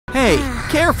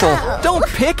Careful, don't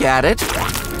pick at it.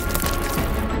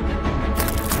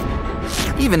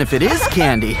 Even if it is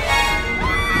candy.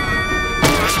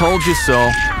 Told you so.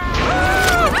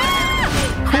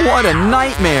 What a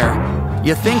nightmare.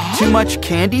 You think too much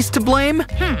candy's to blame?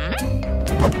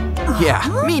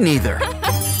 Yeah, me neither.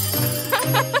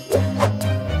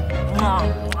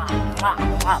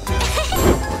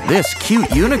 This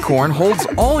cute unicorn holds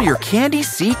all your candy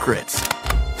secrets.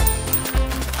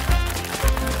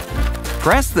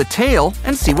 Press the tail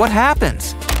and see what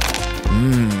happens.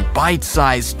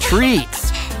 Bite-sized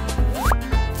treats.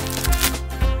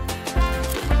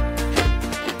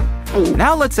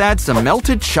 Now let's add some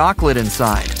melted chocolate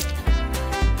inside.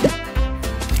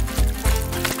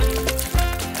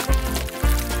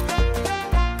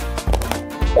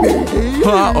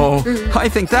 Uh-oh, I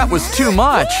think that was too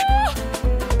much.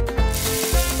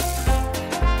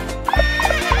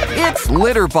 It's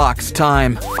litter box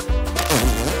time.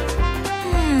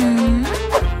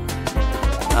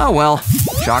 Oh well,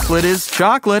 chocolate is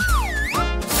chocolate.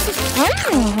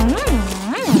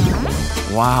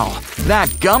 Wow,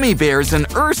 that gummy bear's an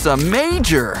Ursa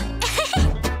Major.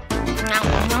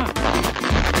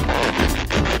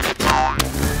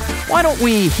 Why don't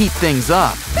we heat things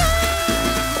up?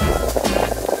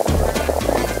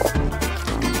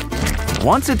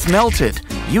 Once it's melted,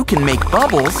 you can make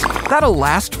bubbles that'll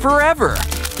last forever.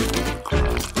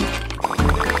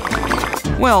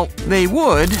 Well, they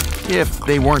would if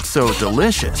they weren't so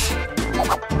delicious.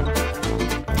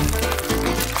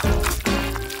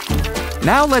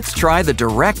 Now let's try the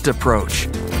direct approach.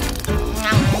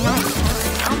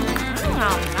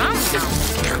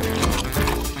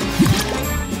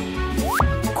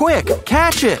 Quick,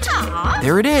 catch it!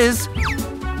 There it is.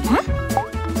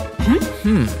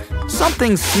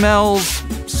 Something smells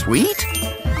sweet?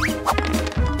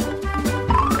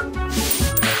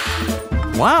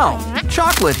 Wow,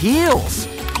 chocolate heals.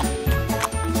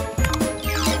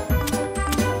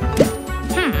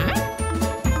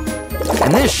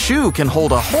 And this shoe can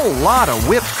hold a whole lot of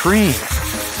whipped cream.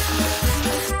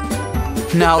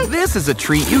 Now this is a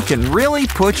treat you can really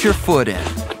put your foot in.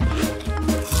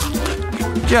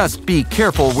 Just be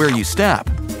careful where you step.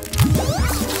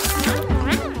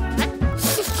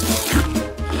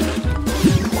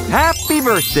 Happy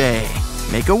birthday!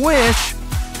 Make a wish.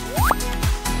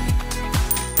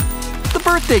 The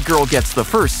birthday girl gets the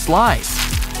first slice.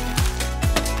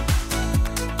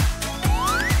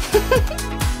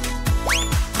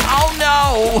 Oh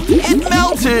no! It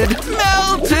melted!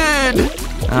 Melted!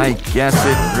 I guess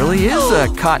it really is a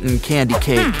cotton candy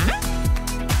cake.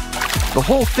 The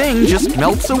whole thing just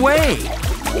melts away.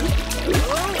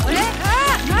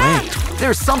 Wait,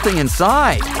 there's something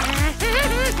inside.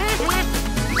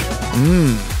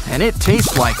 And it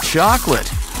tastes like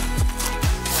chocolate.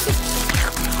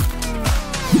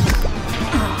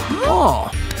 Oh,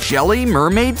 jelly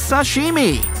mermaid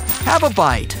sashimi. Have a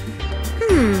bite.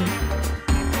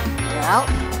 Well.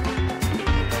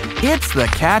 It's the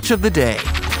catch of the day.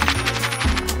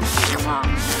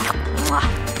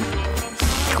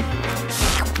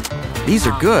 These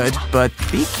are good, but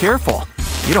be careful.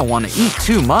 You don't want to eat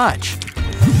too much.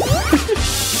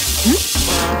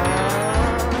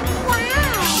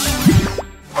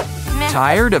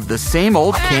 Tired of the same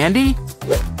old candy?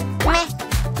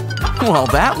 Well,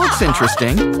 that looks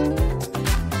interesting.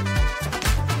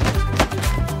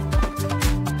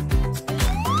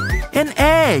 An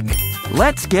egg!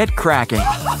 Let's get cracking.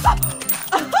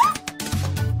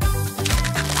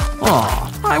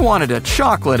 Aw, I wanted a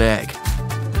chocolate egg.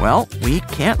 Well, we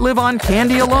can't live on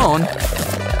candy alone.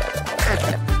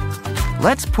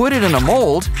 Let's put it in a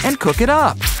mold and cook it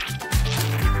up.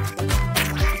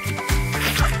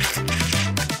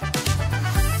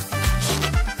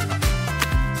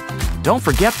 Don't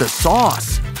forget the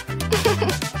sauce.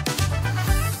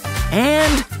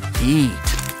 And eat.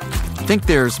 Think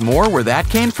there's more where that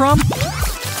came from?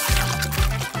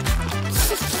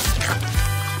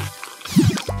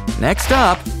 Next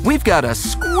up, we've got a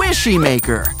squishy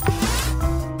maker.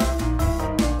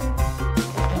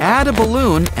 Add a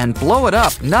balloon and blow it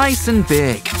up nice and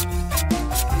big.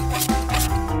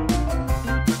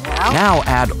 Now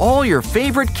add all your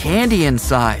favorite candy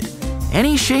inside.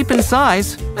 Any shape and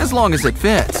size, as long as it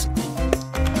fits.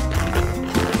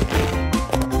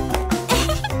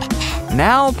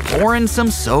 Now pour in some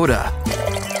soda.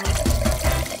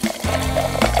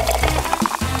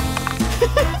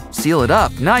 Seal it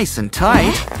up nice and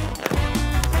tight.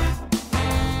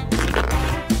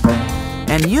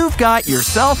 And you've got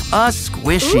yourself a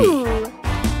squishy.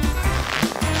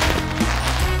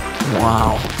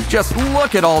 Wow, just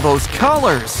look at all those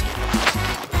colors.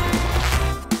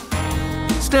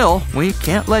 Still, we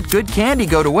can't let good candy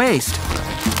go to waste.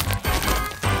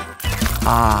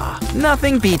 Ah,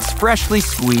 nothing beats freshly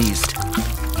squeezed.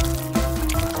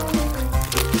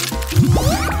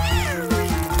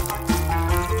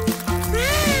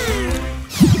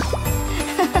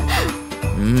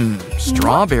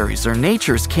 Strawberries are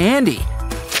nature's candy.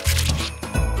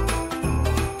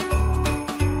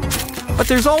 But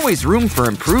there's always room for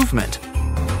improvement.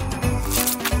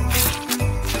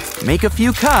 Make a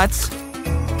few cuts.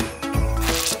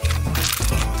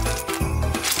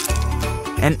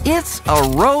 And it's a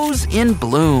rose in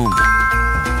bloom.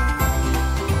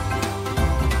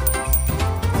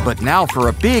 But now for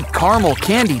a big caramel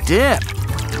candy dip.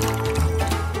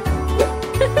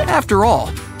 After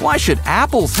all, why should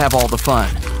apples have all the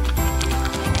fun?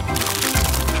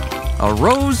 A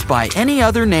rose by any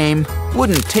other name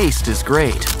wouldn't taste as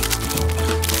great.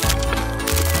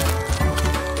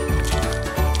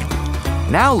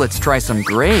 Now let's try some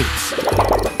grapes.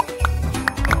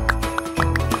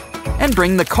 And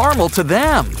bring the caramel to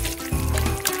them.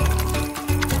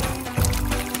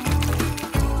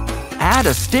 Add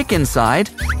a stick inside,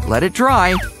 let it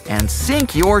dry, and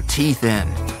sink your teeth in.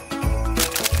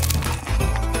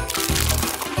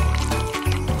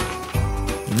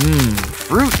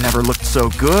 Fruit never looked so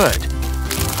good.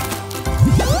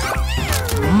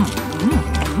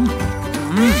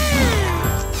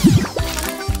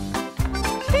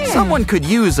 Someone could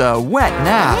use a wet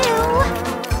nap.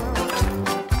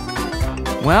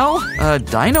 Well, a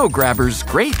dino grabber's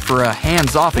great for a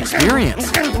hands-off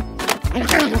experience.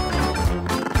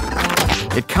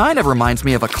 It kind of reminds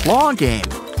me of a claw game,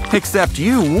 except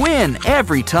you win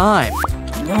every time.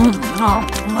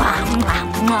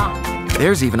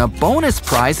 There's even a bonus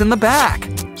prize in the back.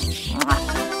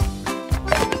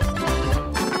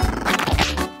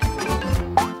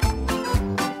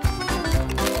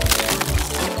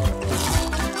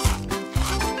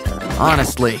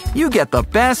 Honestly, you get the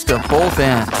best of both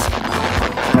ends.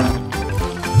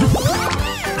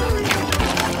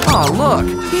 Oh,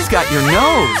 look, he's got your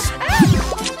nose.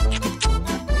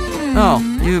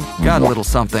 Oh, you've got a little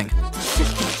something.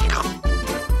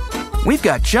 We've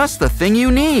got just the thing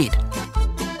you need.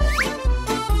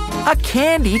 A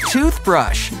candy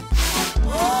toothbrush.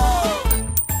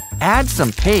 Add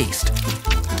some paste.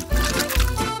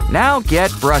 Now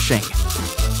get brushing.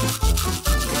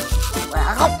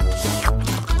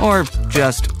 Or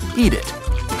just eat it.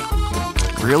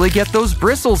 Really get those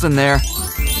bristles in there.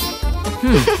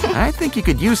 I think you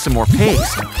could use some more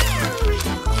paste.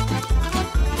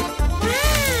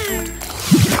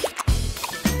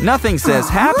 Nothing says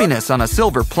happiness on a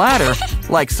silver platter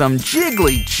like some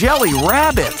jiggly jelly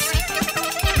rabbits.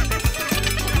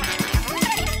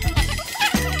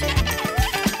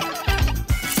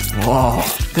 Whoa,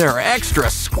 they're extra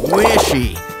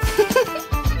squishy.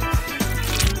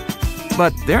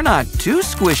 But they're not too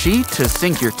squishy to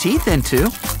sink your teeth into.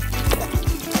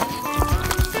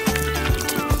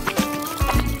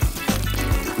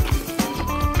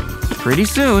 Pretty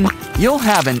soon, you'll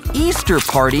have an Easter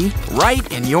party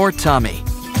right in your tummy.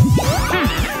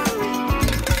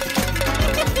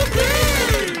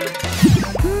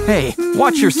 Hey,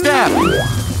 watch your step.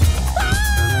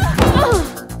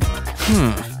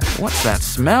 What's that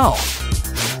smell?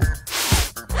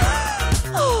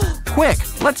 Quick,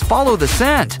 let's follow the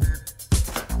scent.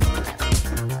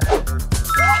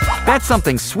 Bet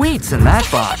something sweet's in that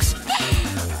box.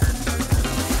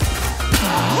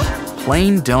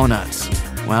 Plain donuts.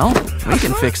 Well, we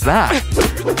can fix that.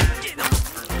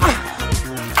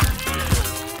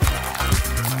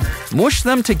 Mush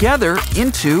them together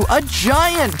into a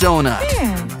giant donut.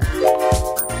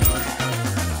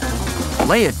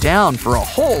 Lay it down for a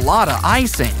whole lot of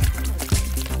icing.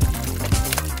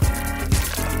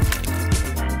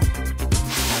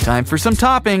 Time for some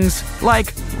toppings,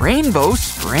 like rainbow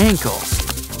sprinkles.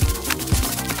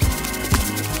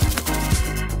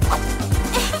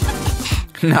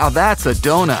 Now that's a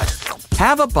donut.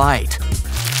 Have a bite.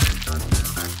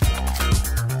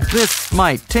 This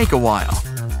might take a while.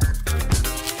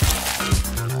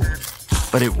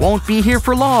 But it won't be here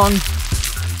for long.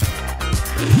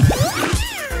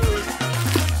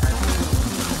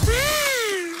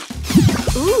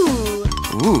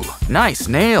 Ooh, nice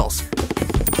nails.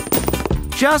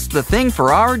 Just the thing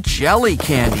for our jelly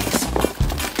candies.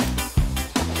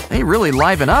 They really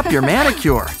liven up your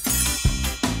manicure.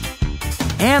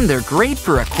 And they're great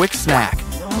for a quick snack.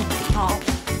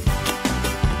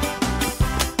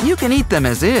 You can eat them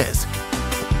as is.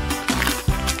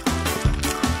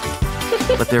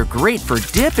 But they're great for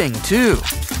dipping, too.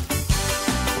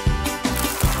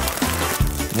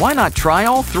 Why not try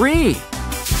all three?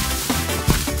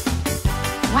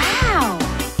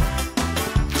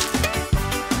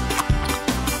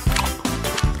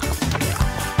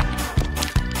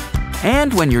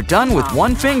 And when you're done with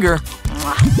one finger,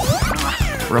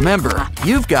 remember,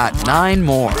 you've got 9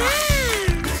 more.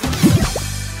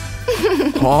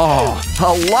 Oh,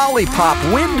 a lollipop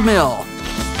windmill!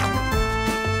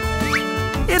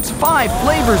 It's 5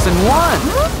 flavors in one,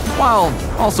 while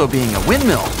also being a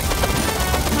windmill.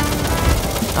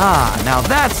 Ah, now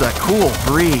that's a cool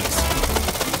breeze.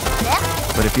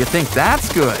 But if you think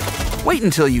that's good, wait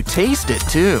until you taste it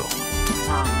too.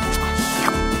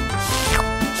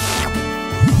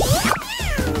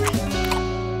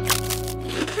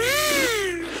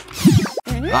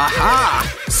 Aha!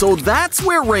 So that's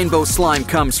where rainbow slime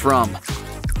comes from.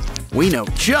 We know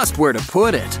just where to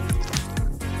put it.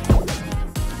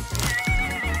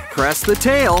 Press the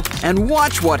tail and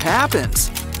watch what happens.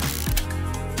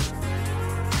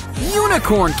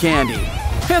 Unicorn candy!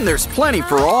 And there's plenty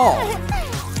for all.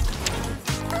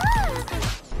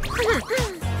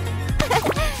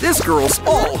 This girl's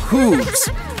all hooves.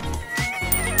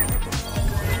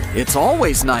 It's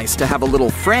always nice to have a little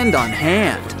friend on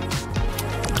hand.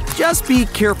 Just be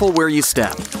careful where you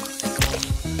step.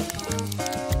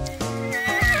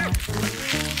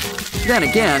 Then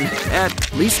again,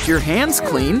 at least your hand's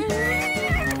clean.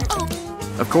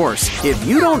 Of course, if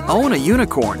you don't own a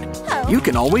unicorn, you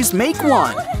can always make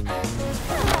one.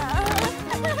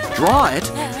 Draw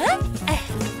it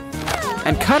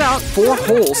and cut out 4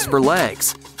 holes for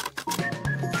legs.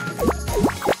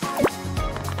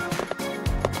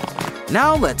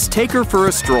 Now let's take her for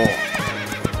a stroll.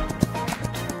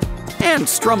 And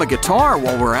strum a guitar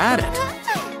while we're at it.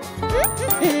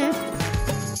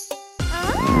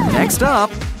 Next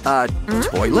up, a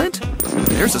toilet?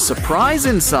 There's a surprise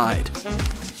inside.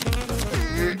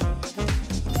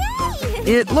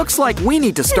 It looks like we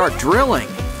need to start drilling.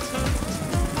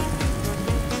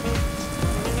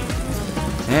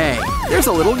 Hey, there's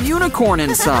a little unicorn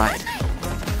inside.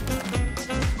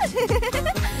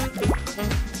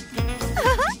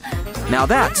 Now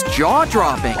that's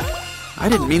jaw-dropping. I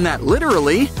didn't mean that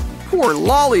literally. Poor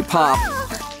lollipop.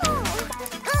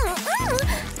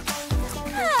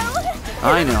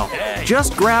 I know.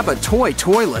 Just grab a toy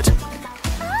toilet.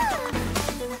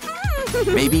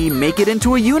 Maybe make it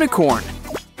into a unicorn.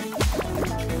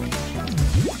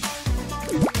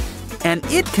 And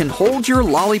it can hold your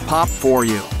lollipop for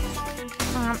you.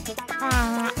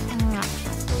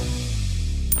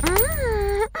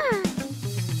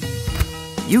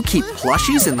 You keep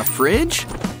plushies in the fridge?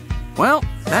 Well,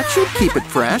 that should keep it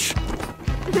fresh.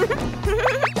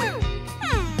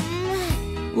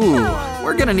 Ooh,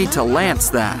 we're gonna need to lance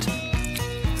that.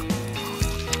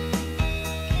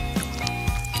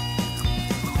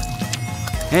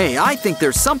 Hey, I think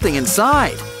there's something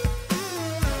inside.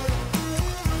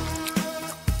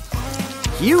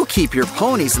 You keep your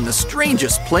ponies in the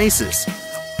strangest places.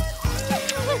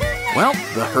 Well,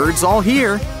 the herd's all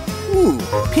here. Ooh,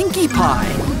 Pinkie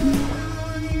Pie.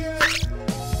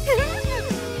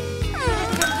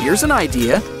 Here's an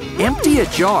idea. Empty a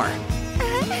jar.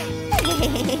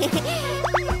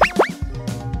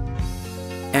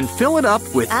 And fill it up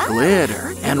with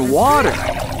glitter and water.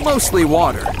 Mostly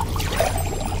water.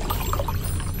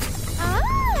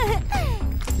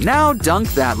 Now dunk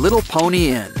that little pony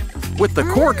in, with the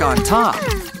cork on top.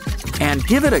 And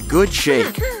give it a good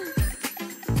shake.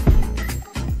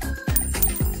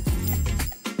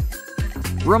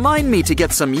 Remind me to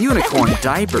get some unicorn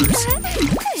diapers.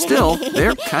 Still,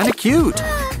 they're kinda cute.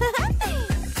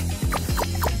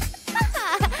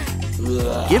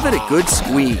 Give it a good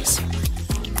squeeze.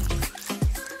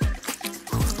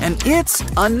 And it's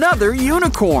another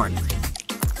unicorn.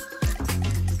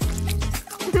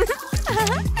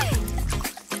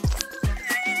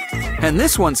 And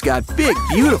this one's got big,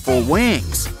 beautiful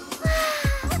wings.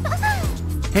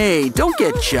 Hey, don't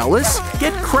get jealous.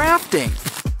 Get crafting.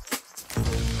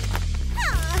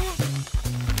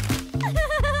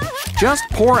 Just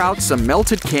pour out some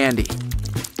melted candy.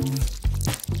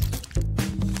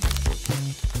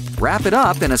 Wrap it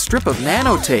up in a strip of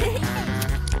nanotape.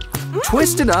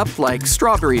 Twist it up like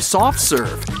strawberry soft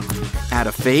serve. Add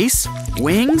a face,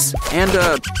 wings, and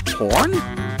a horn?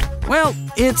 Well,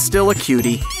 it's still a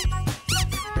cutie.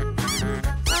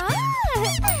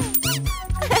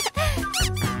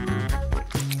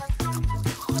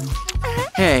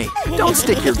 Hey, don't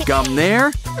stick your gum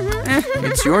there.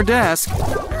 It's your desk.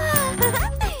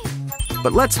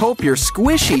 But let's hope your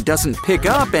squishy doesn't pick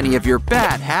up any of your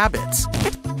bad habits.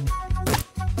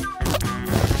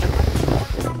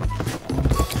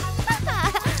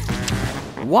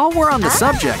 While we're on the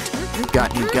subject,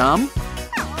 got any gum?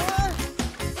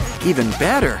 Even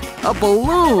better, a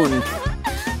balloon.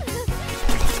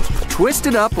 Twist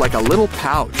it up like a little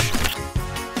pouch.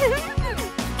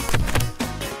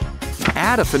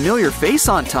 add a familiar face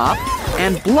on top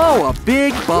and blow a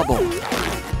big bubble.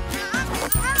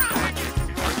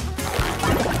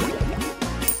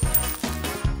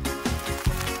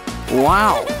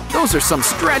 Wow, those are some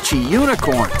stretchy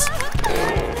unicorns.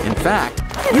 In fact,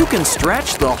 you can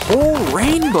stretch the whole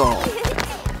rainbow.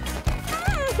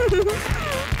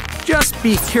 Just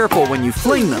be careful when you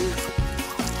fling them.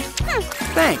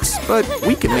 Thanks, but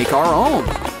we can make our own.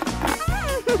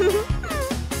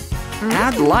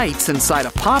 Add lights inside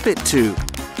a poppet tube.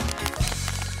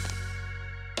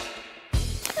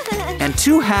 And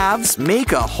two halves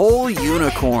make a whole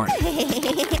unicorn.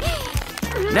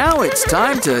 Now it's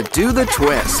time to do the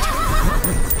twist.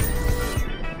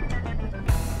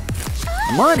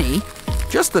 Money?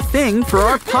 Just the thing for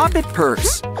our poppet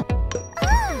purse.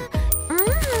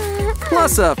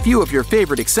 Plus a few of your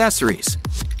favorite accessories.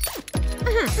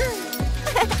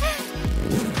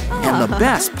 And the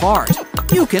best part,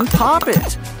 you can pop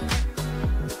it.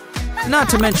 Not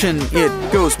to mention,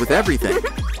 it goes with everything.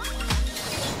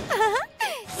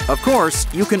 Of course,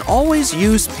 you can always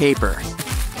use paper.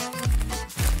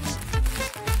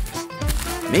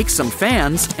 Make some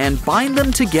fans and bind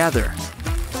them together.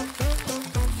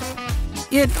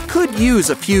 It could use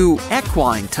a few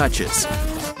equine touches.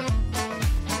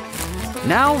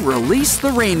 Now release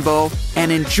the rainbow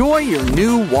and enjoy your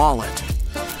new wallet.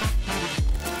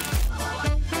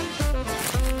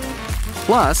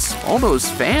 Plus, all those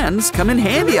fans come in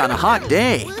handy on a hot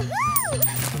day.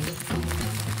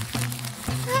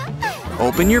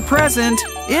 Open your present.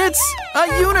 It's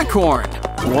a unicorn.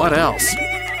 What else?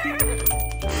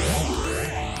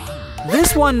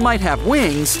 This one might have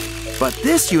wings, but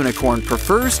this unicorn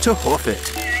prefers to hoof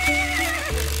it.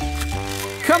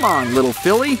 Come on, little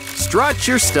filly, strut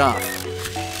your stuff.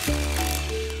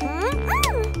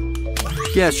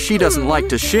 Guess she doesn't like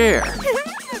to share.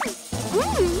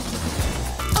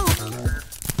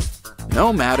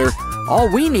 No matter, all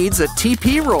we need's a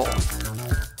TP roll.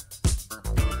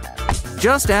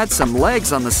 Just add some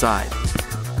legs on the side.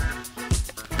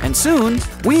 And soon,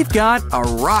 we've got a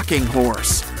rocking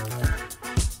horse.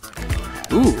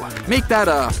 Ooh, make that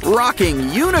a rocking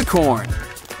unicorn.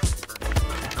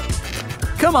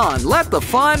 Come on, let the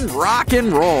fun rock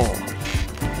and roll.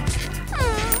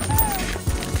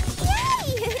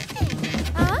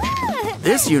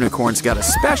 This unicorn's got a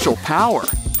special power,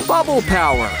 bubble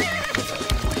power.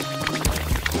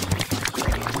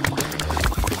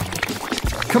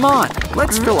 Come on,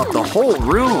 let's fill up the whole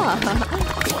room.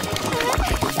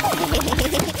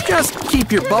 Just keep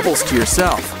your bubbles to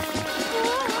yourself.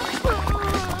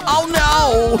 Oh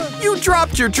no! You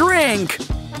dropped your drink!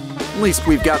 At least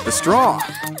we've got the straw.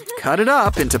 Cut it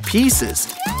up into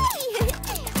pieces.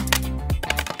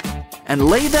 And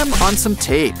lay them on some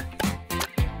tape.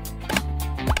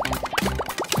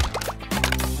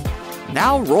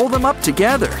 Now roll them up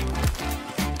together.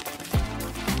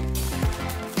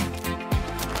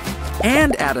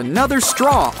 And add another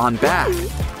straw on back.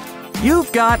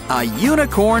 You've got a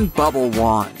unicorn bubble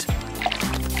wand.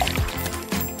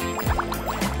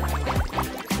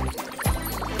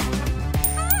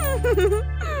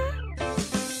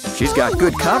 She's got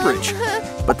good coverage,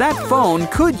 but that phone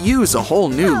could use a whole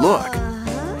new look.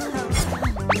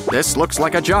 This looks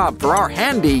like a job for our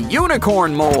handy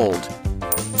unicorn mold.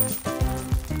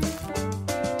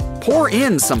 Pour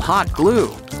in some hot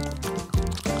glue.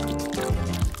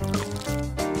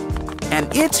 And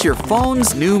it's your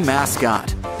phone's new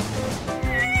mascot.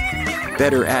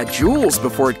 Better add jewels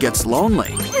before it gets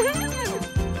lonely.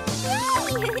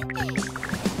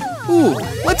 Ooh,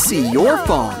 let's see your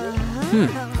phone.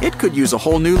 It could use a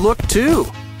whole new look too.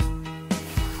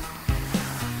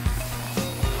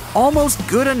 Almost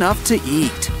good enough to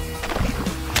eat.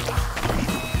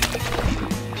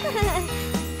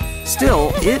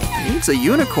 Still, it needs a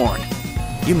unicorn.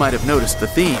 You might have noticed the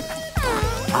theme.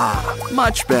 Ah,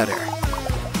 much better.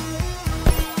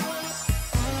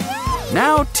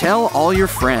 Now tell all your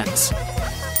friends.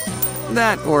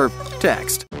 That or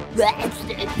text.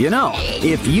 You know,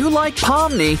 if you like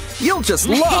Pomni, you'll just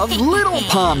love Little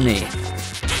Pomni.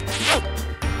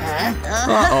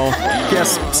 Uh-oh,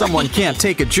 guess someone can't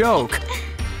take a joke.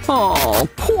 Oh,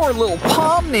 poor little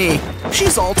Pomni.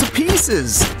 She's all to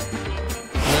pieces.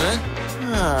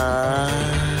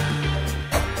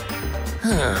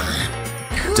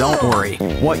 Don't worry,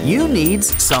 what you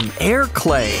need's some air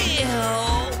clay.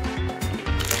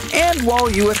 And while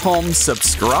you at home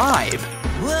subscribe,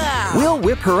 we'll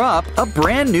whip her up a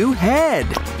brand new head.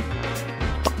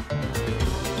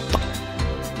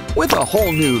 With a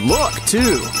whole new look,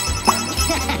 too.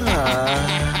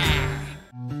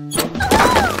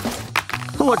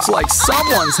 Looks like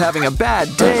someone's having a bad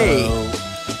day.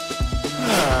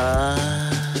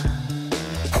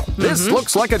 This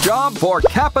looks like a job for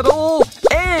capital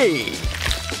A.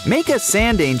 Make a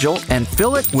sand angel and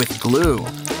fill it with glue.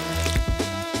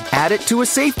 Add it to a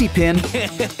safety pin.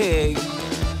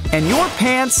 And your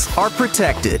pants are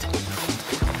protected.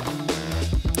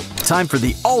 Time for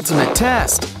the ultimate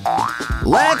test.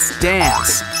 Let's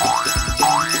dance.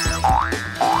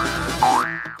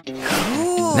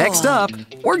 Next up,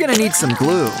 we're gonna need some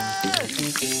glue.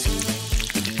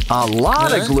 A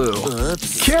lot of glue.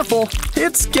 Careful,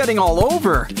 it's getting all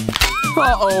over.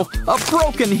 Uh-oh, a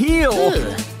broken heel.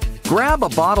 Grab a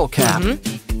bottle cap.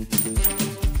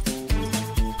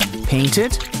 Paint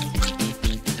it.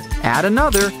 Add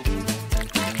another.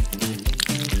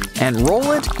 And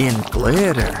roll it in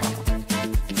glitter.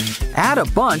 Add a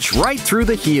bunch right through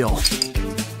the heel.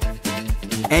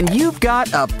 And you've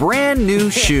got a brand new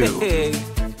shoe.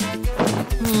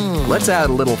 Let's add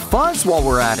a little fuzz while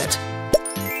we're at it.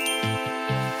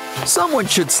 Someone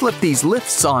should slip these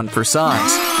lifts on for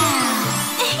size.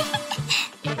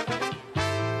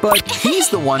 But he's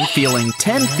the one feeling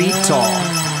 10 feet tall.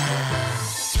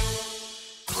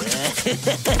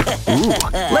 Ooh,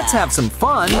 let's have some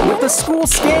fun with the school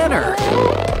scanner.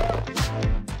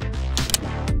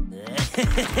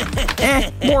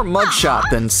 More mugshot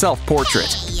than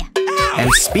self-portrait.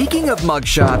 And speaking of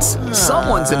mugshots,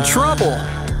 someone's in trouble.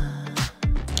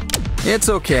 It's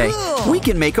okay, we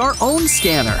can make our own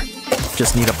scanner.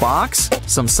 Just need a box,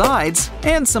 some sides,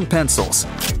 and some pencils.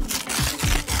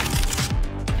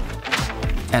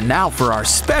 And now for our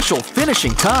special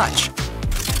finishing touch.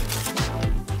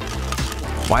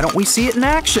 Why don't we see it in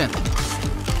action?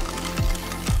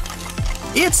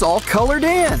 It's all colored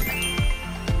in.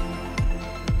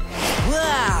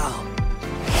 Wow!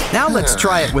 Now let's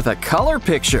try it with a color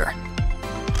picture.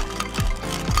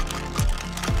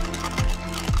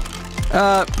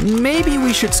 Maybe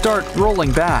we should start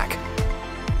rolling back.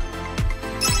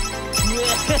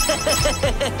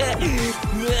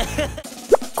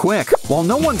 Quick, while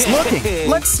no one's looking,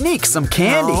 let's sneak some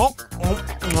candy.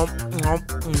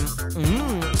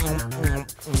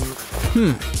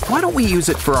 Why don't we use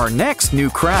it for our next new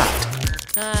craft?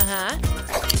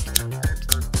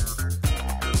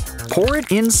 Pour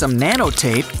it in some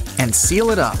nanotape and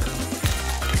seal it up.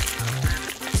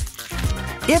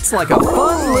 It's like a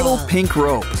fun little pink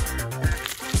rope.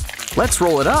 Let's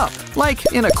roll it up,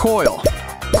 like in a coil.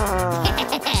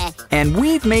 And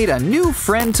we've made a new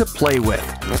friend to play with.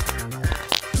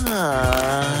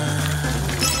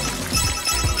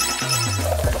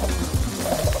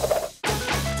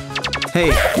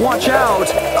 Hey, watch out!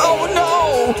 Oh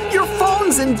no! Your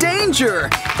phone's in danger!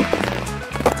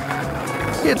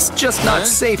 It's just not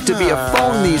safe to be a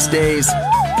phone these days.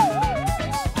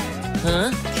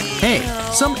 Hey,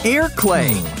 some air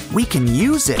clay. We can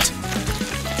use it.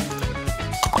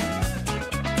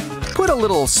 Put a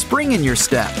little spring in your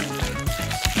step.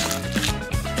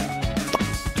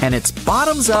 And it's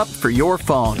bottoms up for your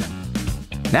phone.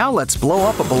 Now let's blow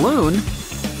up a balloon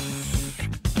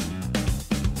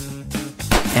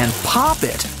and pop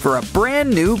it for a brand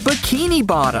new bikini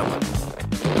bottom.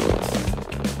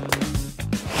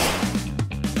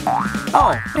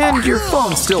 Oh, and your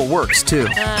phone still works too.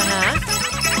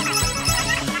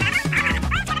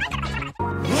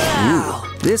 Ooh,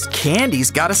 this candy's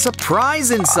got a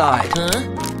surprise inside.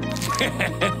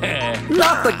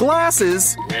 Not the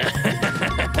glasses.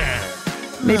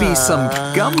 Maybe some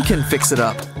gum can fix it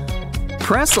up.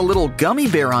 Press a little gummy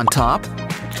bear on top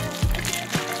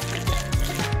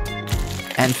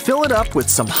and fill it up with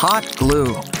some hot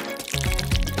glue.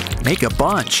 Make a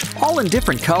bunch, all in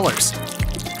different colors.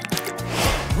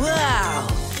 Wow!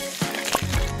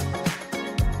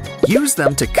 Use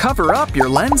them to cover up your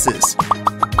lenses.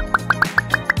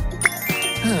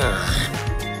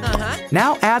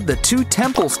 Now add the two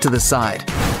temples to the side.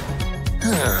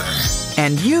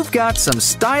 And you've got some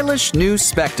stylish new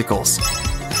spectacles.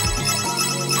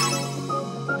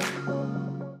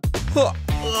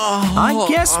 I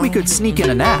guess we could sneak in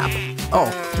a nap. Oh,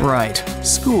 right,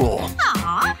 school.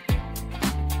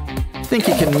 Think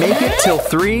you can make it till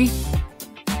 3?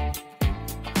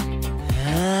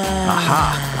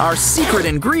 Aha, our secret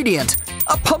ingredient,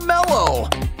 a pomelo.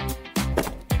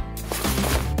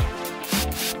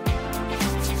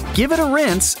 Give it a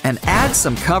rinse and add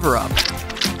some cover-up.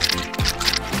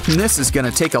 This is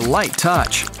gonna take a light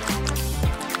touch.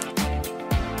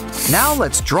 Now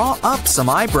let's draw up some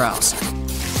eyebrows.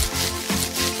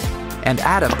 And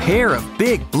add a pair of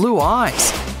big blue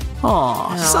eyes.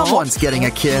 Aw, someone's getting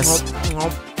a kiss.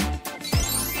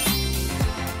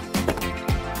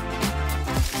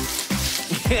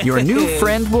 Your new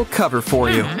friend will cover for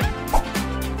you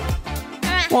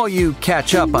while you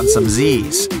catch up on some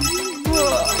Z's.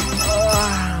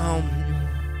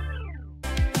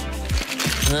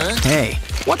 Hey,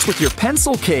 what's with your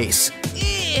pencil case?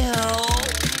 Ew.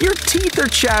 Your teeth are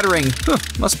chattering. Huh,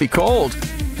 must be cold.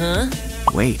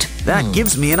 Wait, that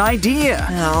gives me an idea.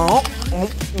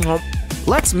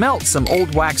 Let's melt some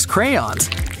old wax crayons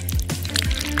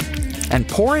and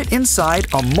pour it inside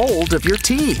a mold of your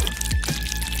teeth.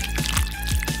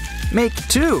 Make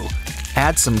 2.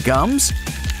 Add some gums.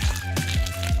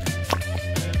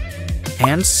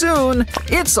 And soon,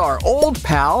 it's our old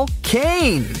pal,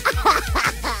 Kane.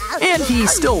 And he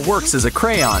still works as a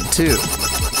crayon, too.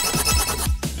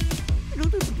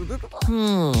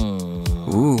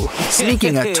 Ooh,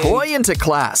 sneaking a toy into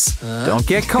class. Don't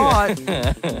get caught.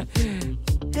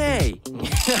 Hey.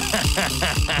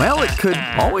 Well, it could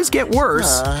always get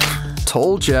worse.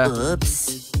 Told ya.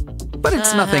 Oops. But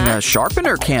it's nothing a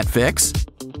sharpener can't fix.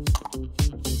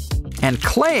 And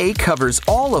clay covers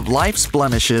all of life's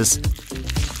blemishes.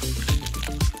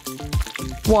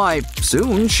 Why,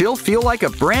 soon she'll feel like a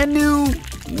brand new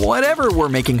whatever we're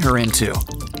making her into.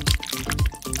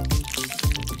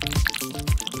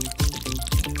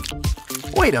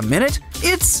 Wait a minute,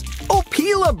 it's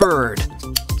Opila Bird.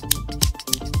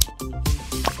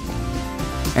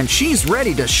 And she's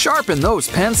ready to sharpen those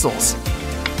pencils.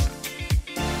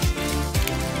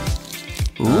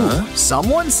 Ooh,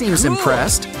 someone seems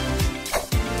impressed.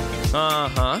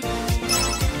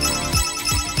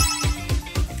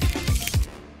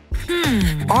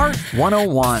 Art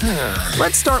 101.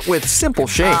 Let's start with simple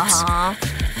shapes.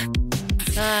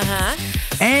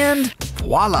 And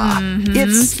voila!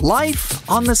 It's life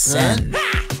on the Seine.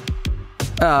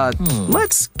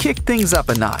 Let's kick things up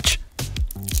a notch.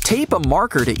 Tape a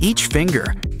marker to each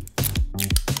finger.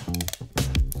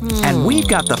 And we've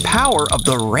got the power of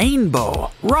the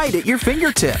rainbow right at your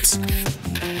fingertips.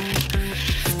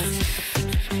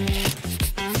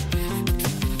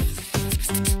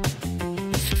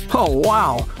 Oh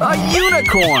wow, a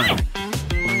unicorn!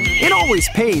 It always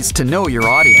pays to know your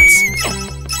audience.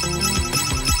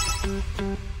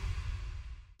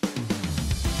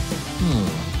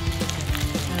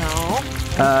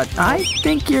 I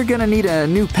think you're gonna need a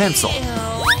new pencil.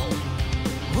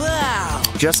 Wow.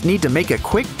 Just need to make a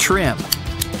quick trim.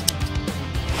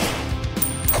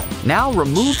 Now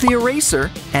remove the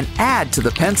eraser and add to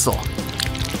the pencil.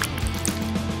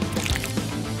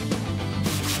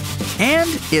 And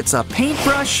it's a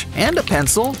paintbrush and a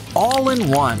pencil all in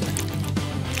one.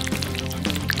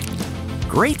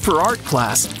 Great for art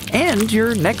class and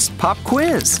your next pop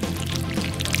quiz.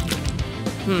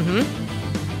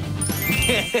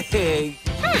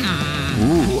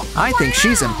 Ooh, I think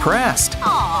she's impressed.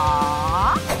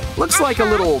 Looks like a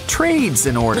little trade's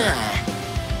in order.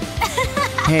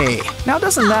 Hey, now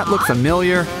doesn't that look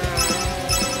familiar?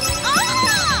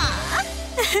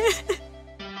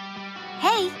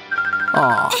 Hey.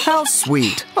 Aw, how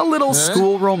sweet. A little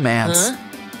school romance.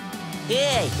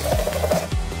 Hey.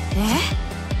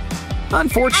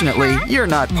 Unfortunately, you're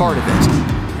not part of it.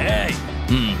 Hey.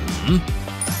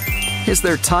 Is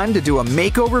there time to do a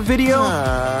makeover video?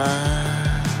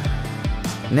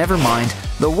 Never mind.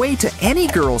 The way to any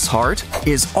girl's heart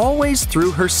is always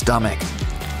through her stomach.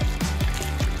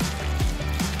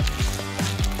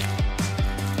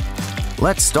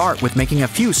 Let's start with making a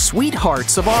few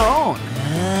sweethearts of our own.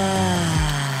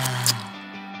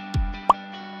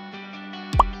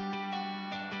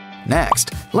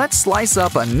 Next, let's slice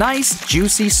up a nice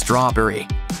juicy strawberry.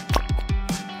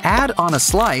 Add on a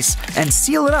slice and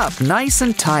seal it up nice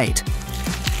and tight.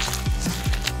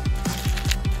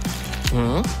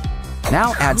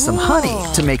 Now add some honey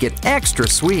to make it extra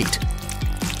sweet.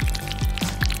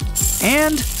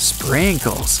 And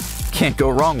sprinkles. Can't go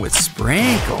wrong with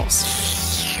sprinkles.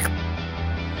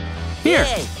 Here,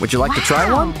 would you like to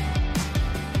try one?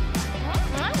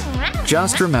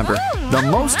 Just remember, the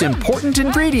most important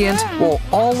ingredient will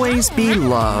always be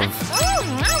love.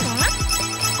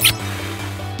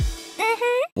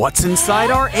 What's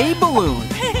inside our A balloon?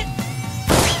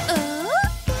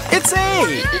 It's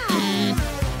A!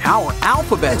 Our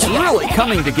alphabet's really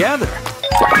coming together.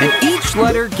 And each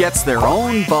letter gets their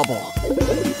own bubble.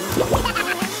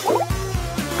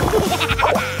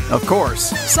 Of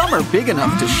course, some are big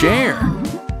enough to share.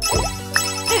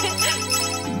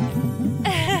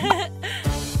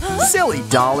 Silly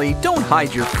Dolly, don't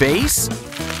hide your face.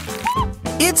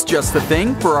 It's just the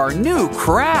thing for our new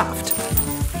craft.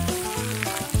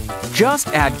 Just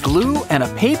add glue and a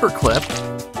paper clip,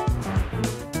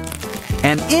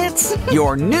 and it's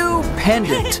your new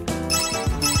pendant.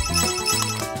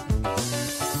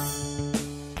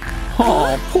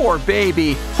 Oh, poor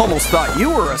baby. Almost thought you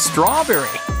were a strawberry.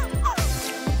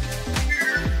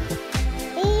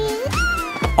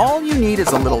 All you need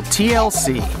is a little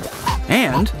TLC.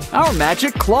 And our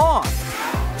magic cloth.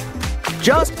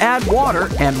 Just add water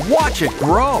and watch it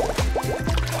grow.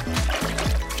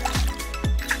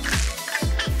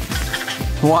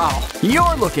 Wow,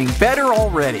 you're looking better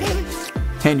already.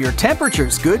 And your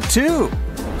temperature's good too.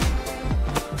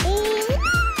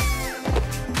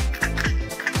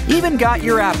 Even got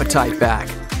your appetite back.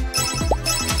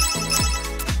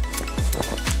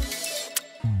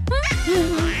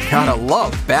 Gotta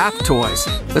love bath toys,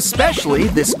 especially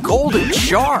this golden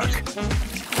shark.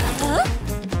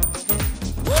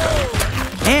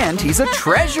 And he's a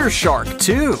treasure shark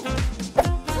too.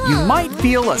 You might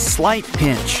feel a slight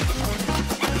pinch.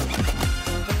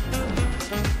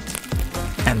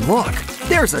 And look,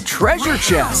 there's a treasure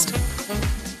chest.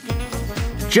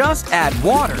 Just add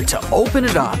water to open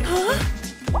it up.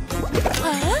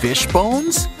 Fish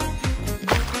bones?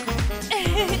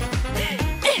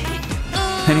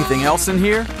 Anything else in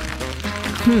here?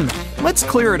 Let's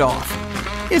clear it off.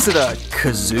 Is it a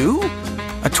kazoo?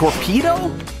 A torpedo?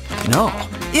 No,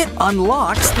 it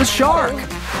unlocks the shark.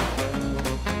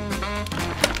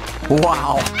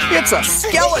 Wow, it's a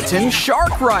skeleton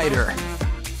shark rider.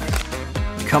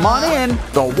 Come on in,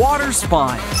 the water's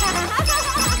fine.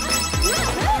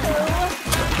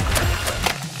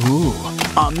 Ooh,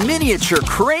 a miniature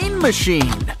crane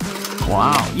machine.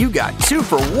 Wow, you got 2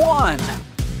 for 1.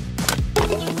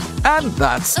 And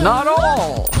that's not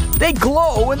all. They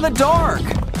glow in the dark.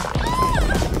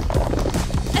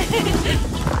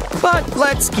 But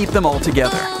let's keep them all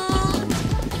together.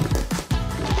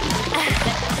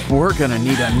 We're gonna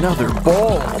need another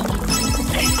bowl.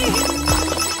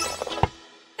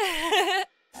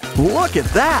 Look at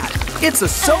that! It's a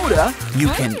soda you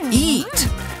can eat.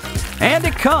 And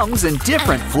it comes in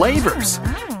different flavors.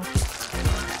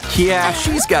 Yeah,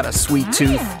 she's got a sweet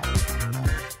tooth.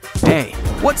 Hey,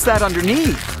 what's that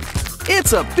underneath?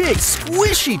 It's a big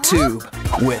squishy tube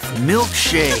with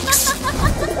milkshakes.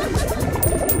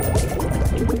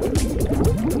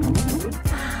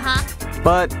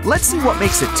 But let's see what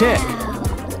makes it tick.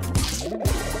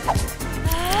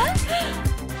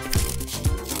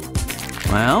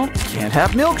 Well, can't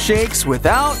have milkshakes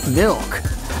without milk.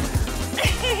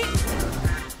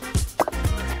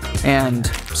 And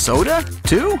soda,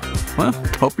 too? Well,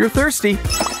 hope you're thirsty.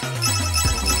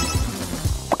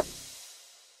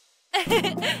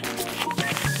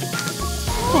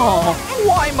 Oh,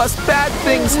 why must bad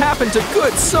things happen to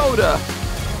good soda?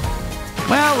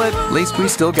 Well, at least we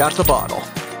still got the bottle.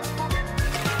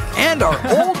 And our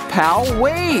old pal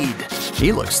Wade.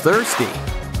 He looks thirsty.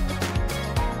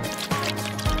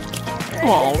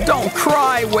 Oh, don't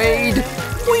cry, Wade.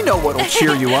 We know what'll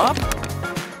cheer you up.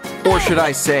 Or should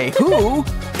I say who?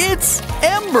 It's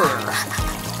Ember.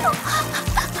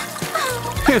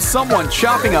 Is someone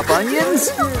chopping up onions?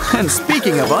 And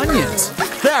speaking of onions,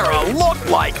 they're a look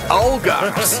like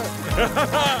ogres.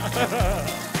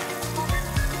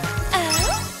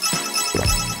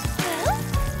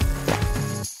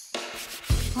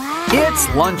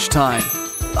 It's lunchtime.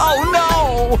 Oh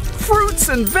no! Fruits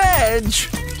and veg!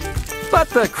 But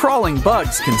the crawling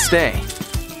bugs can stay.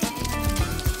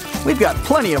 We've got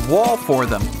plenty of wall for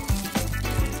them.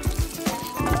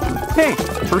 Hey,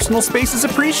 personal space is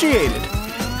appreciated.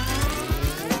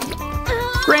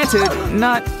 Granted,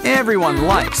 not everyone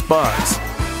likes bugs.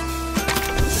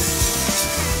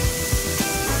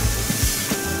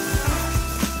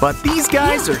 But these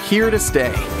guys are here to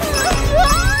stay.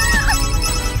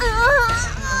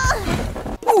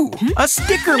 Ooh, a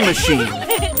sticker machine.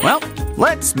 Well,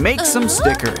 let's make some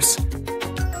stickers.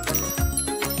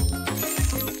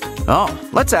 Oh,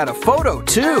 let's add a photo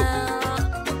too.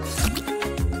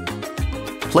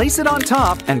 Place it on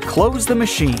top and close the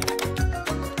machine.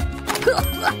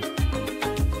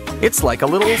 It's like a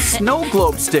little snow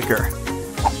globe sticker.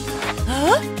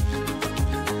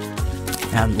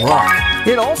 And look,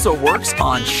 it also works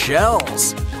on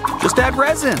shells. Just add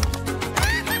resin.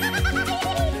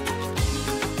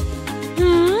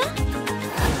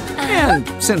 And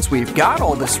since we've got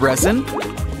all this resin,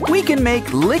 we can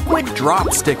make liquid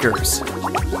drop stickers.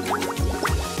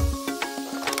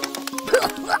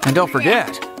 And don't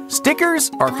forget,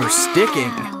 stickers are for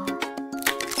sticking.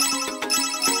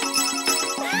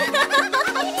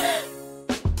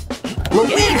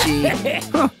 Luigi!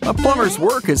 A plumber's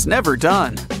work is never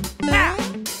done.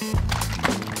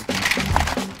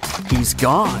 He's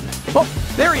gone. Oh,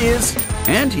 there he is.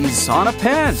 And he's on a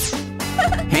pen.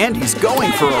 And he's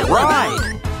going for a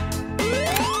ride.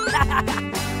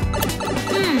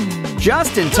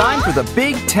 Just in time for the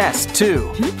big test,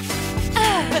 too.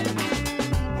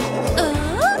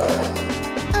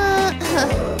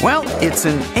 Well, it's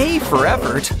an A for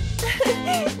effort.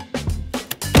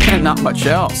 And and not much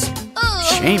else.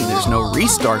 Shame there's no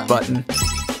restart button.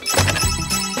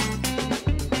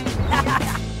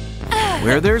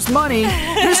 Where there's money,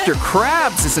 Mr.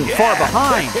 Krabs isn't far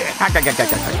behind.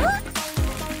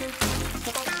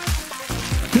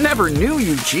 Never knew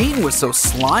Eugene was so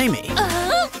slimy.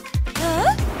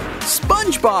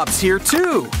 SpongeBob's here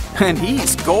too, and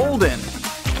he's golden.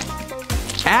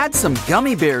 Add some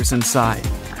gummy bears inside,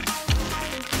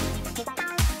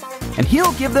 and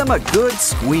he'll give them a good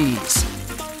squeeze.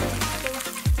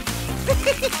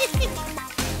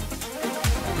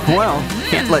 Well,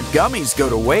 can't let gummies go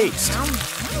to waste.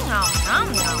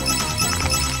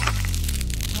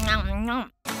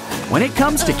 When it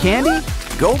comes to candy,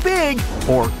 go big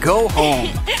or go home.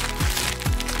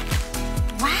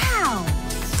 Wow!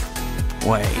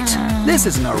 Wait, this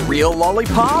isn't a real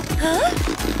lollipop?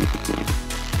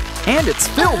 And it's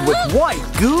filled with white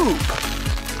goop.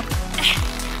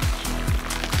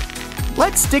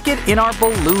 Let's stick it in our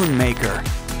balloon maker.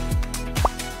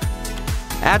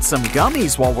 Add some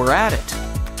gummies while we're at it.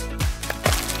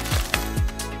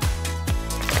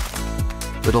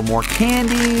 Little more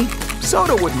candy.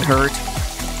 Soda wouldn't hurt.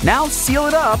 Now seal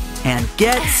it up and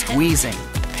get squeezing.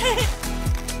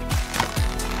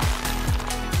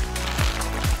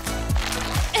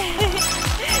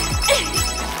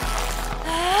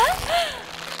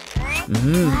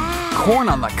 Corn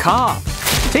on the cob.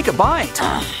 Take a bite.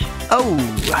 Oh,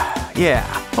 yeah.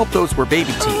 Hope those were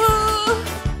baby teeth.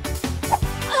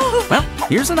 Well,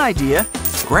 here's an idea.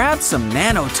 Grab some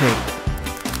nano tape.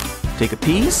 Take a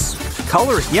piece,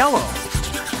 color it yellow,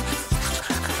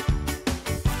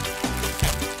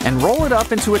 and roll it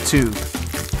up into a tube.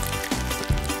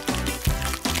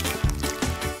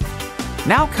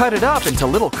 Now cut it up into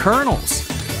little kernels.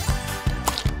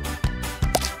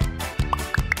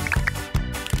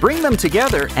 Bring them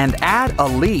together and add a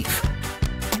leaf.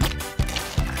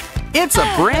 It's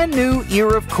a brand new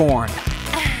ear of corn.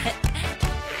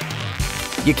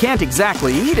 You can't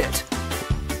exactly eat it,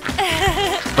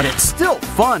 but it's still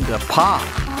fun to pop.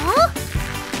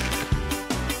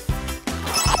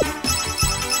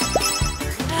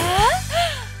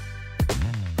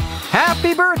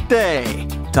 Happy birthday!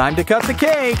 Time to cut the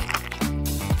cake.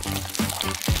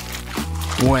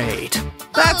 Wait,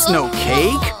 that's no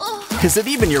cake. Is it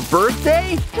even your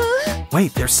birthday?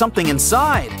 Wait, there's something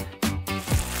inside.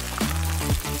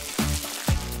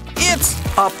 It's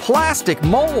a plastic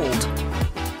mold.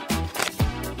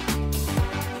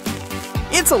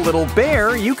 It's a little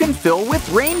bear you can fill with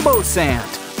rainbow sand.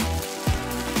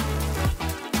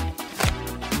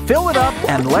 Fill it up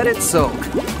and let it soak.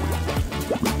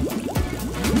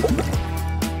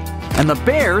 And the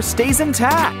bear stays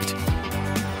intact.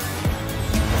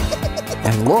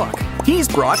 And look, he's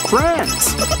brought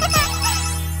friends.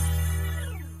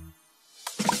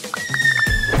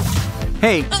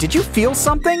 Hey, did you feel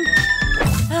something?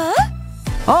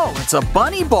 Oh, it's a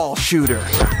bunny ball shooter.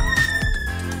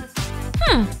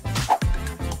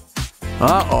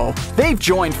 Uh-oh, they've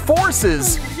joined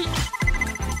forces.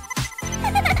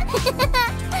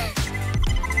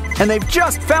 And they've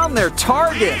just found their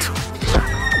target.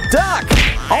 Duck!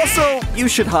 Also, you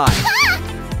should hide.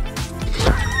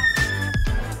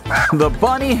 The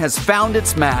bunny has found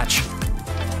its match.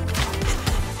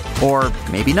 Or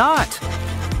maybe not.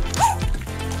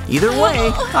 Either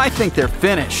way, I think they're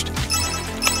finished.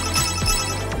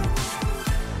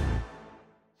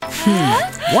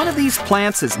 One of these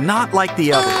plants is not like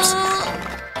the others.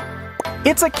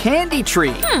 It's a candy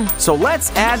tree, so let's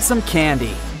add some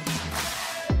candy.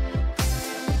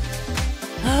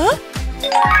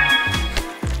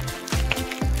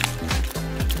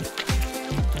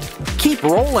 Keep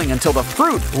rolling until the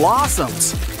fruit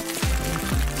blossoms.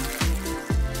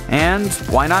 And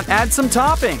why not add some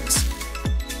toppings?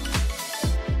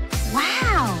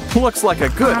 Wow! Looks like a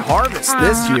good harvest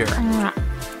this year.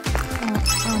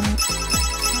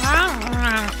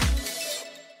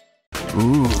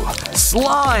 Ooh,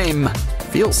 slime!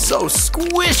 Feels so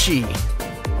squishy.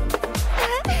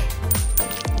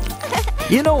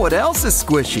 You know what else is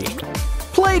squishy?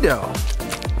 Play-Doh.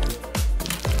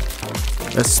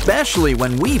 Especially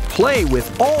when we play with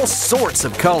all sorts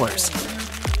of colors.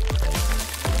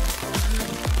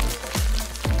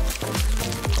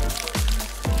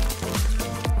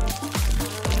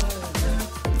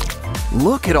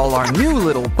 Look at all our new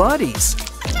little buddies.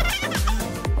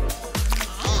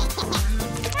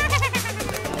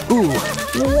 Ooh,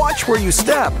 watch where you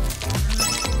step.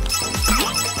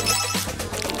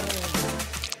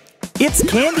 It's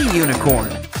Candy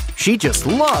Unicorn. She just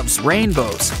loves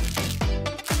rainbows.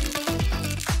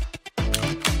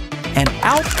 And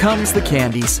out comes the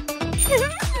candies.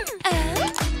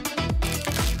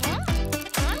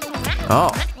 Oh,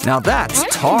 now that's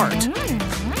tart.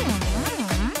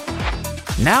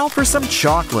 Now for some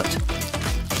chocolate.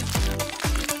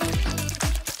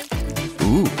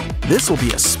 Ooh, this will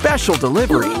be a special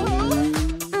delivery.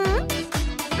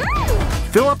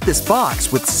 Fill up this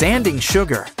box with sanding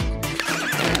sugar.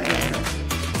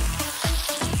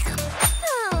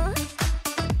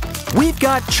 We've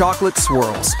got chocolate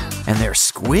swirls, and they're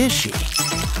squishy.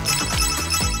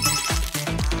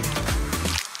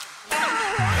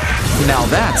 Now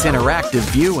that's interactive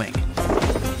viewing.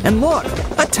 And look,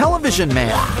 a television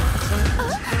man.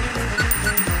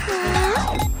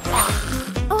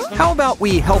 How about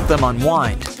we help them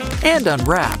unwind and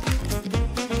unwrap?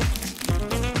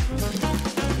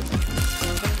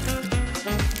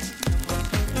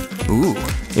 Ooh,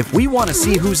 if we want to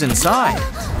see who's inside,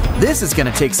 this is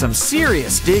going to take some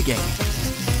serious digging.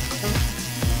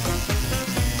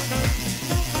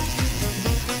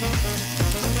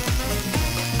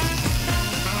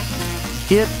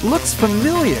 It looks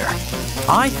familiar.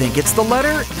 I think it's the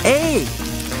letter A.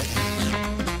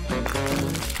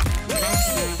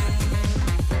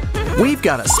 We've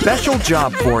got a special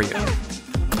job for you.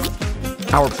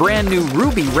 Our brand new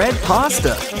ruby red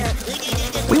pasta.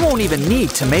 We won't even need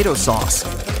tomato sauce.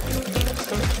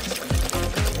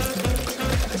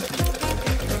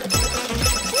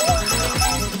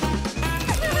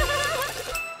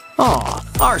 Aw,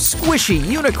 our squishy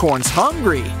unicorn's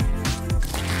hungry.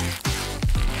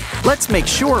 Let's make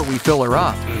sure we fill her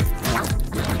up.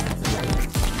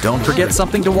 Don't forget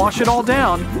something to wash it all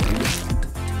down.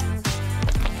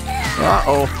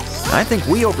 Uh-oh, I think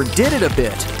we overdid it a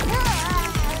bit.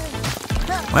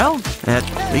 Well, at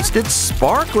least it's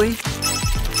sparkly.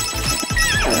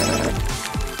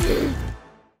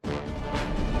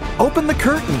 Open the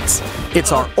curtains.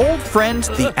 It's our old friend,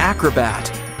 the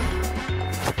acrobat.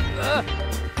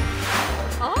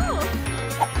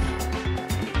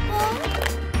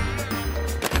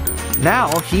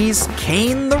 Now he's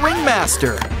Kane the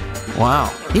Ringmaster. Wow,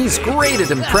 he's great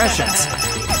at impressions.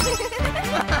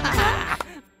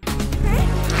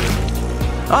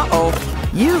 Uh-oh,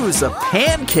 use a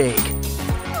pancake.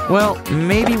 Well,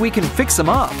 maybe we can fix him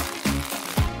up.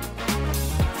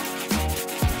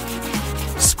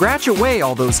 Scratch away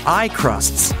all those eye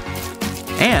crusts.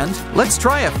 And let's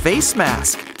try a face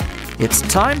mask. It's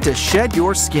time to shed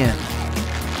your skin.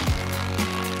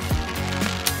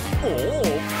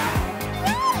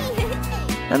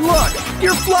 And look,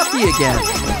 you're fluffy again.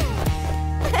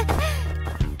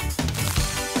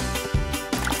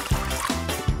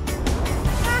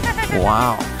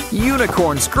 Wow,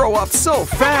 unicorns grow up so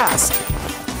fast.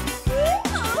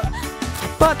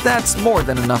 But that's more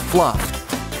than enough fluff.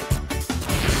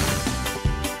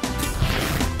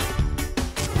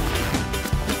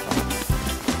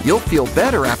 You'll feel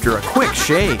better after a quick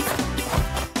shave.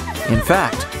 In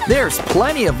fact, there's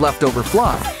plenty of leftover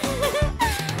fluff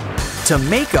to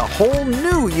make a whole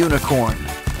new unicorn.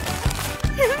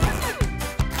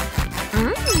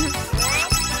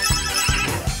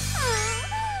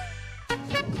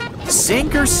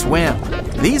 Sink or swim.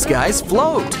 These guys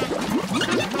float.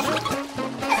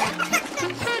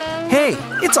 Hey,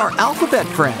 it's our alphabet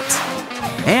friends.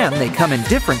 And they come in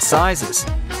different sizes.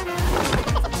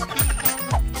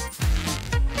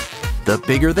 The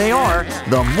bigger they are,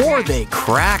 the more they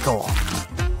crackle.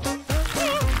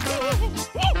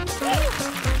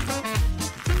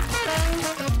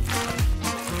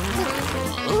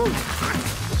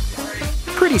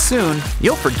 Pretty soon,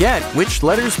 you'll forget which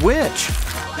letter's which.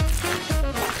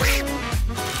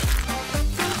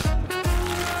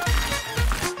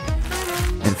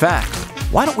 In fact,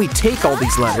 why don't we take all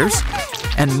these letters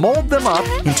and mold them up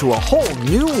into a whole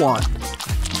new one?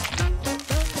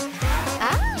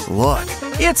 Look,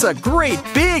 it's a great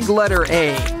big letter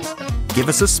A. Give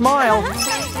us a smile.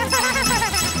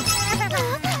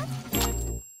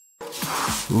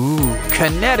 Ooh,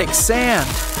 kinetic sand.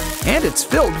 And it's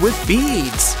filled with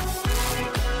beads.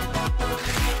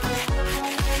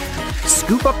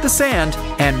 Scoop up the sand,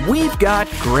 and we've got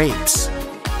grapes.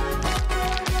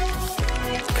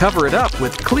 Cover it up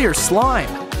with clear slime,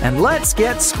 and let's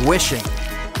get squishing.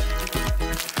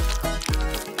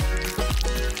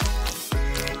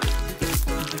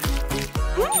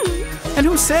 And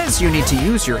who says you need to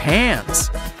use your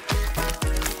hands?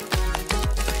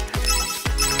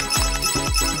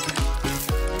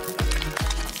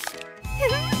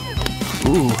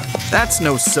 Ooh, that's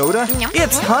no soda,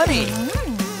 it's honey.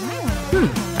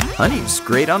 Honey's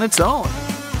great on its own.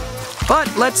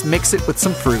 But let's mix it with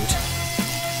some fruit.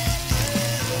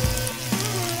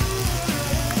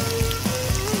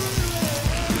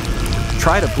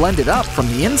 Try to blend it up from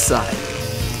the inside.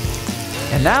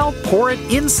 And now pour it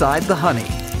inside the honey.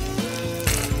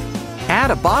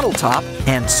 Add a bottle top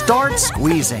and start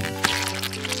squeezing.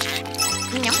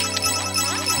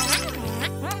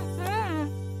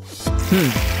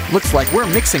 Looks like we're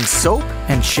mixing soap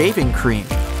and shaving cream.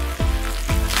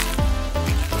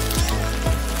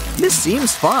 This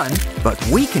seems fun, but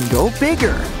we can go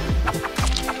bigger.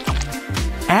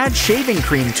 Add shaving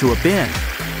cream to a bin.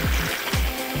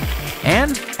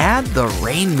 And add the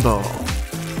rainbow.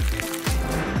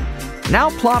 Now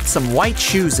plop some white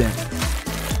shoes in.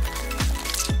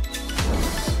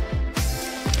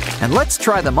 And let's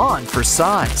try them on for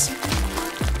size.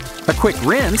 A quick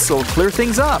rinse will clear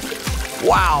things up.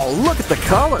 Wow, look at the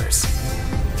colors!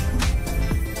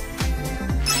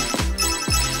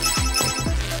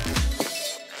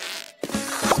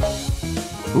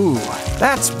 Ooh,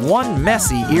 that's one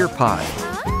messy ear pie.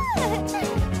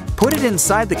 Put it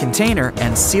inside the container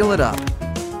and seal it up.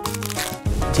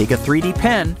 Take a 3D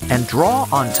pen and draw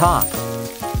on top.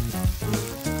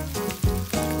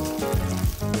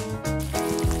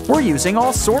 We're using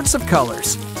all sorts of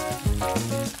colors.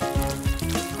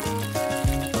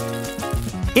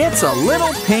 It's a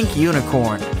little pink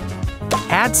unicorn.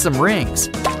 Add some rings.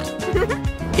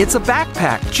 It's a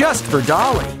backpack just for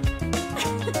Dolly.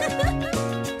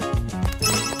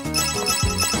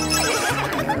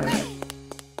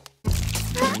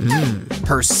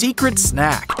 Her secret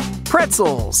snack,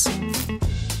 pretzels.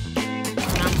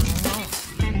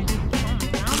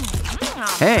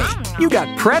 Hey, you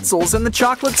got pretzels in the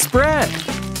chocolate spread.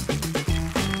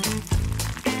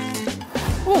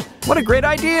 Oh, what a great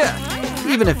idea,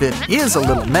 even if it is a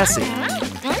little messy.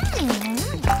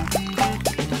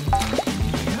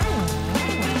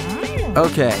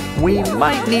 Okay, we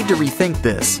might need to rethink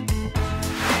this.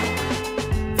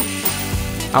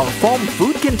 Our foam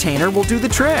food container will do the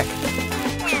trick.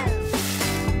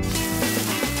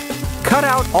 Cut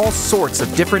out all sorts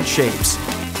of different shapes.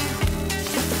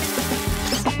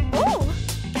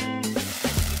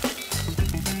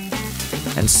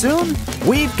 And soon,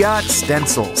 we've got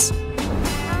stencils.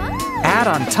 Add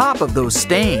on top of those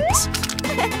stains.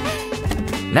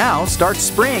 Now start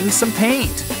spraying some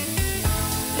paint.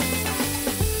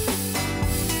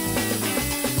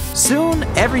 Soon,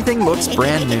 everything looks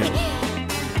brand new.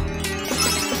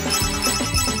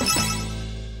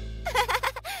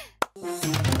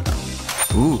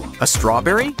 Ooh, a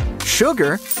strawberry?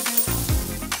 Sugar?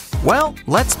 Well,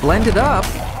 let's blend it up.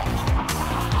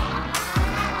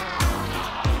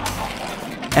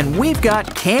 And we've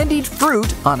got candied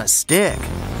fruit on a stick.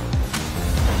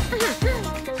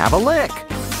 Have a lick.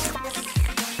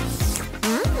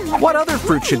 What other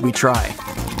fruit should we try?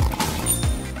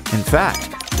 In fact,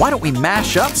 why don't we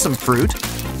mash up some fruit?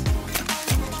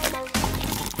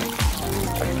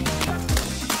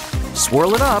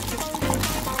 Swirl it up.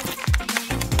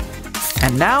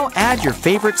 And now add your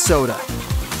favorite soda.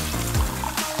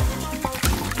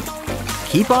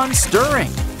 Keep on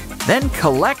stirring, then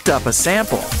collect up a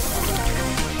sample.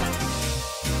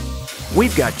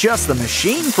 We've got just the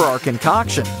machine for our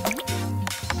concoction.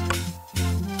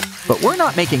 But we're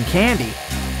not making candy.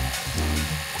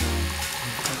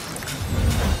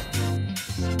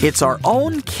 It's our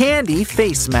own candy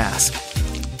face mask.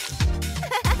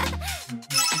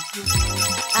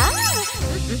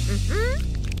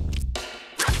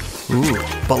 Ooh,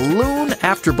 balloon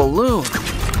after balloon.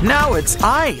 Now it's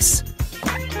ice.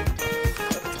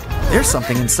 There's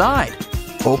something inside.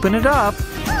 Open it up.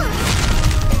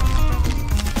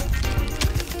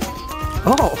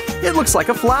 Oh, it looks like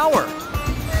a flower.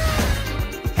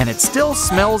 And it still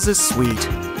smells as sweet.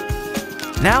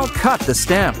 Now cut the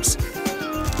stems.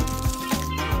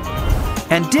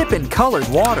 And dip in colored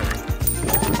water.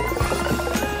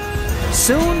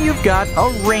 Soon you've got a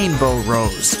rainbow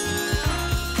rose.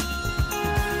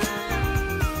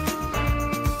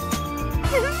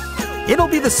 It'll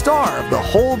be the star of the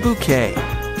whole bouquet.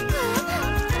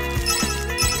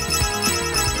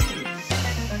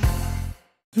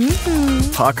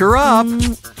 Pucker up.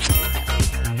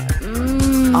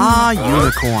 Ah,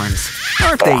 unicorns.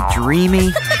 Aren't they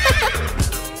dreamy?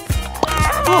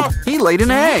 Oh, he laid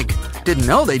an egg. Didn't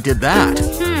know they did that.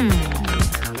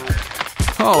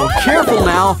 Oh, careful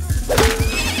now.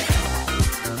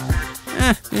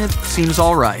 It seems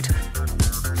all right.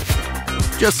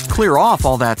 Just clear off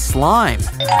all that slime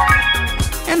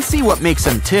and see what makes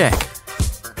him tick.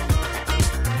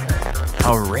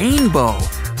 A rainbow.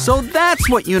 So that's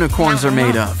what unicorns are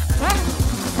made of.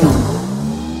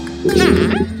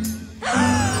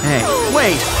 Hey,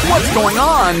 wait, what's going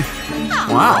on?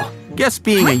 Wow, guess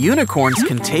being a unicorn's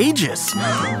contagious.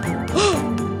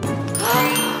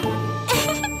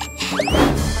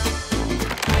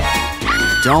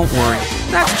 Don't worry,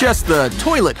 that's just the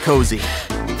toilet cozy.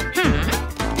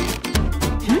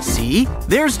 See,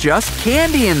 there's just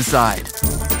candy inside,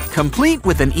 complete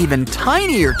with an even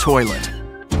tinier toilet.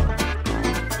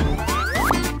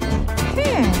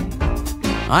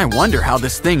 I wonder how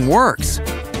this thing works.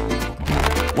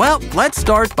 Well, let's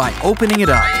start by opening it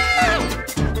up.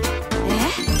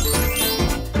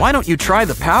 Why don't you try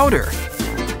the powder?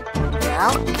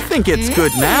 Think it's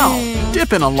good now.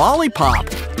 Dip in a lollipop.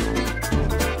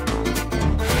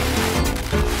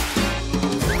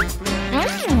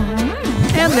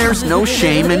 And there's no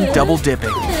shame in double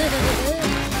dipping.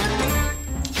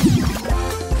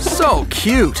 So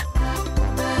cute.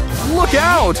 Look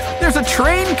out! There's a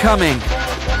train coming!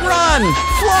 Run!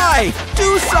 Fly!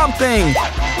 Do something!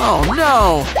 Oh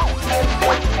no!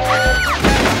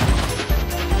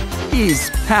 He's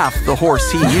half the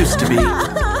horse he used to be.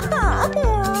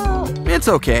 It's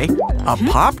okay. A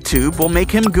pop tube will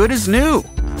make him good as new.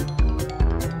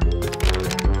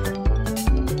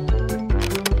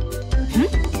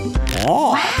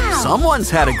 Oh, someone's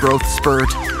had a growth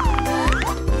spurt.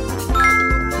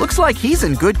 Looks like he's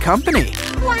in good company.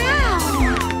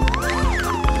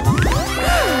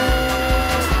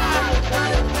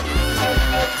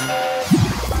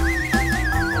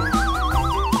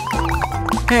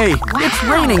 Hey, it's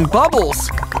raining bubbles!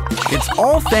 It's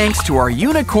all thanks to our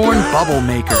unicorn bubble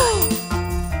maker.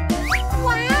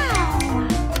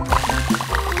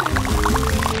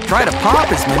 Try to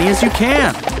pop as many as you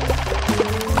can.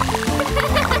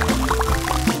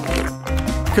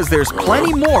 Because there's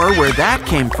plenty more where that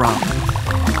came from.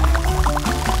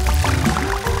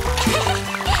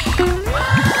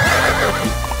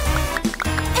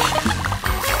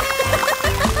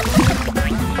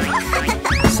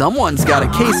 Someone's got a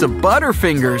case of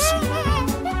Butterfingers.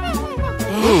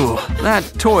 Ooh, that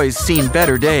toy's seen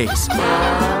better days.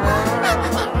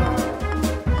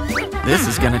 This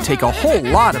is gonna take a whole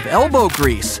lot of elbow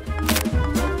grease.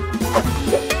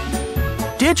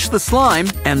 Ditch the slime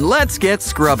and let's get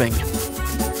scrubbing.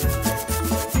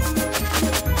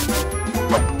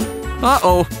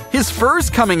 Uh-oh, his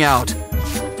fur's coming out.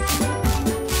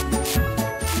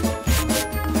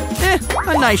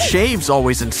 A nice shave's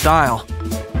always in style.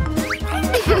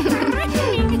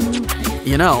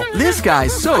 You know, this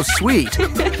guy's so sweet.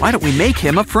 Why don't we make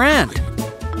him a friend?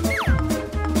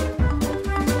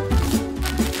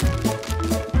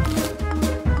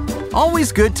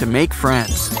 Always good to make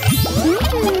friends.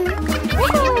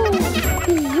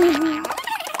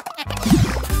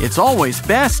 It's always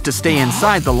best to stay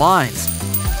inside the lines.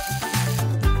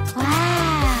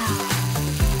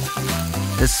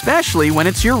 Especially when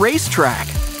it's your racetrack.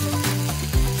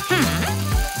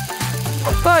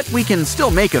 But we can still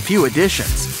make a few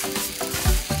additions.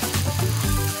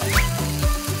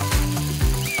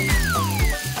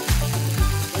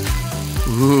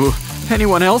 Ooh,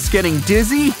 anyone else getting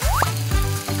dizzy?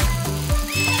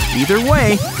 Either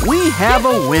way, we have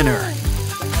a winner.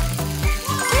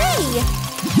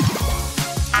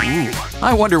 Ooh,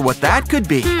 I wonder what that could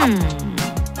be.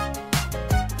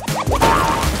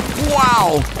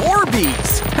 Wow,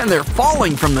 Orbeez! And they're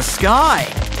falling from the sky.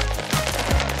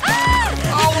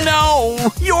 Oh no!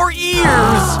 Your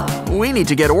ears! We need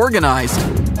to get organized.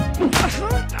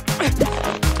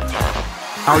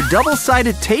 Our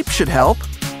double-sided tape should help.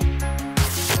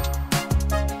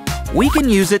 We can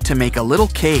use it to make a little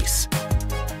case.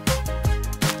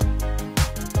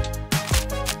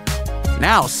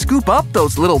 Now scoop up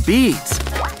those little beads.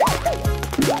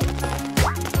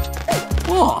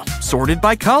 Oh, sorted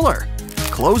by color.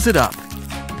 Close it up.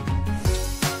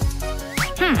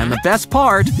 And the best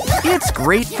part, it's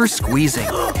great for squeezing.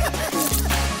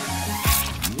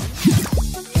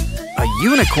 A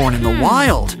unicorn in the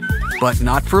wild, but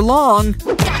not for long.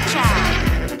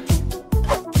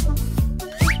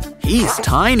 He's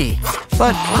tiny,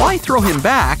 but why throw him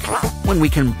back when we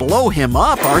can blow him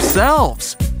up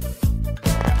ourselves?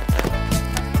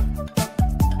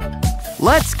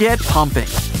 Let's get pumping.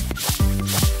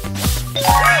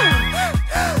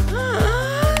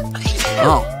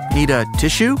 Oh, need a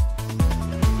tissue?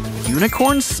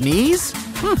 Unicorn sneeze?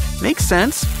 Makes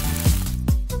sense.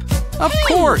 Of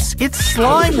course, it's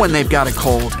slime when they've got a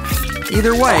cold.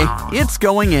 Either way, it's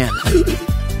going in.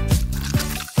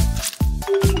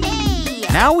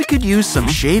 Now we could use some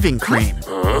shaving cream.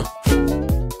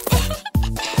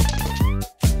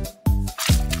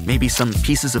 Maybe some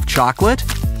pieces of chocolate?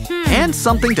 And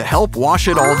something to help wash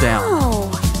it all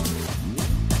down.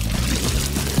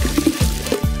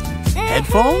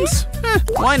 Headphones?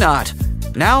 Why not?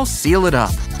 Now seal it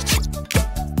up.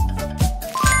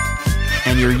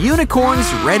 And your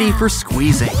unicorn's ready for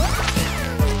squeezing.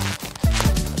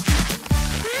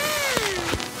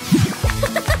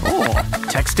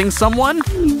 texting someone?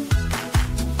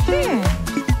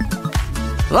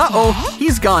 Uh-oh,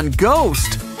 he's gone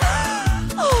ghost.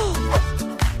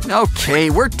 Okay,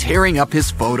 we're tearing up his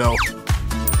photo.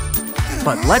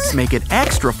 But let's make it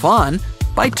extra fun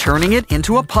by turning it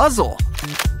into a puzzle.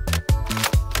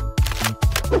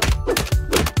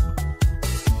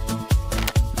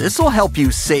 This'll help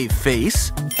you save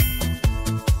face.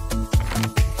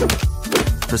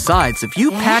 Besides, if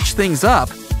you patch things up,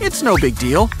 it's no big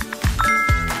deal.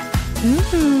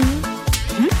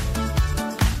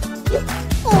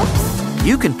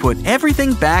 You can put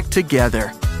everything back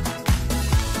together.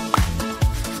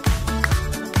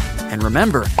 And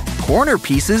remember, corner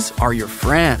pieces are your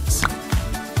friends.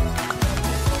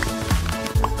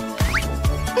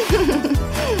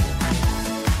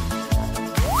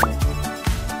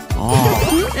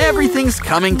 Oh, everything's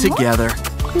coming together.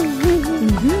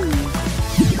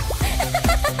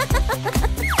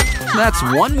 That's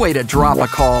one way to drop a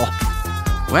call.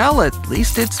 Well, at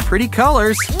least it's pretty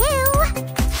colors.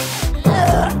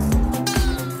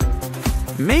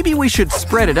 Maybe we should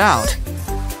spread it out.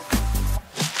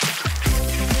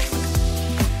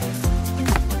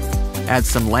 Add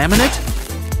some laminate.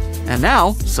 And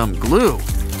now, some glue.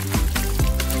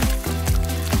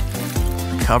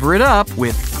 Cover it up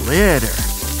with glitter.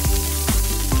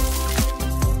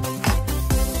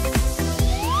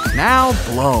 Now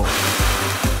blow.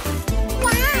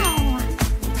 Wow!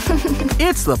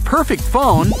 It's the perfect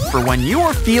phone for when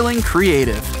you're feeling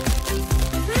creative.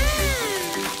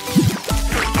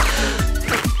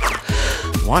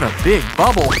 What a big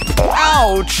bubble.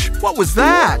 Ouch! What was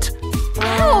that?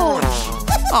 Ouch!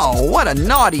 Oh, what a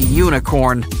naughty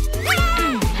unicorn.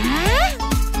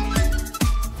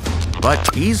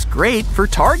 But he's great for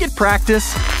target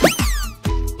practice.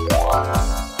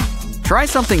 Try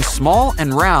something small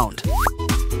and round.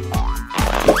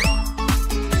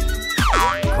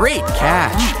 Great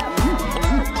catch.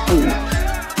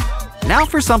 Now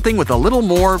for something with a little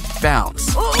more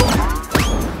bounce.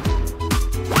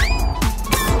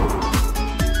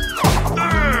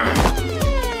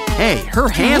 Hey, her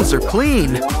hands are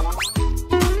clean.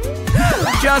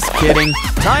 Just kidding.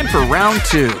 Time for round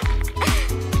 2.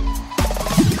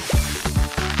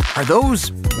 Are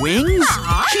those wings?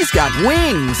 She's got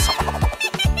wings.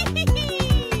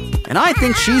 And I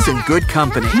think she's in good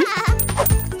company.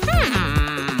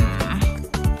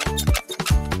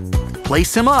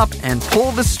 Place him up and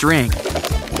pull the string.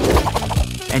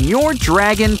 And your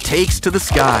dragon takes to the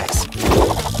skies.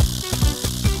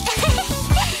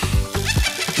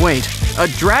 Wait, a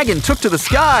dragon took to the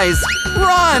skies!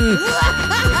 Run!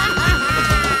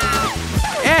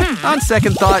 On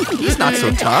second thought, he's not so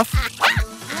tough.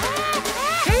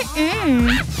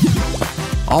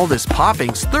 All this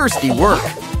popping's thirsty work.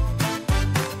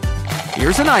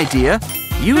 Here's an idea.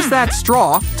 Use that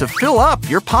straw to fill up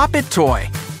your Pop-It toy.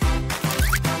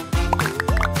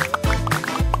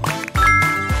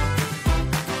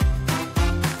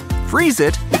 Freeze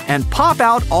it and pop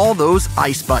out all those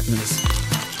ice buttons.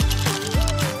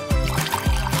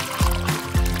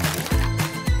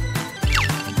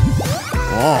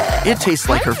 Oh, it tastes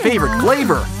like her favorite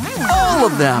flavor. All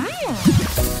of them.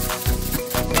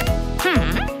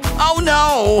 Oh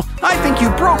no! I think you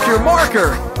broke your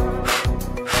marker.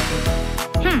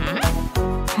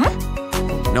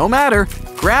 No matter.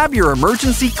 Grab your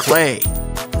emergency clay.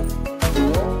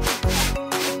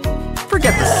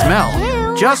 Forget the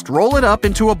smell. Just roll it up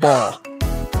into a ball.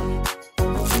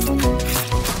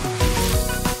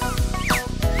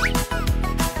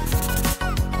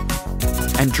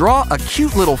 And draw a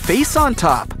cute little face on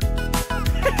top.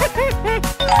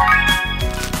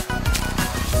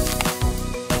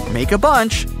 Make a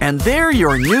bunch, and they're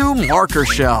your new marker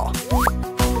shell.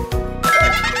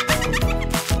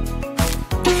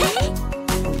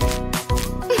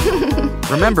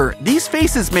 Remember, these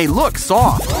faces may look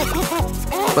soft,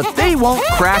 but they won't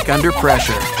crack under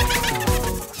pressure.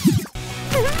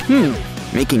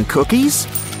 Making cookies?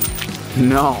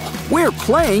 No, we're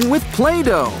playing with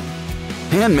Play-Doh.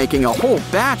 And making a whole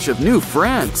batch of new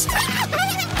friends.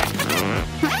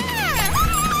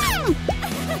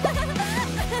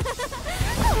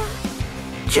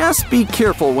 Just be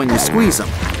careful when you squeeze them.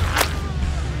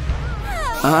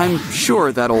 I'm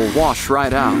sure that'll wash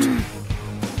right out.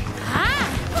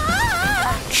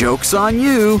 Joke's on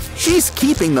you. She's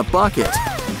keeping the bucket.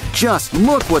 Just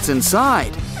look what's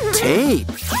inside. Tape.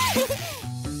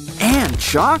 And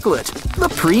chocolate, the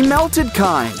pre-melted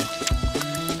kind.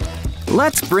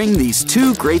 Let's bring these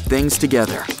two great things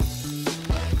together.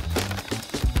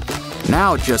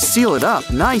 Now just seal it up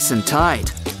nice and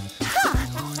tight.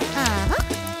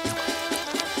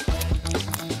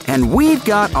 And we've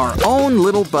got our own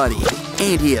little buddy.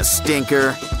 Ain't he a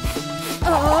stinker?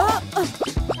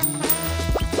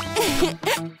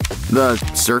 The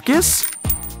circus?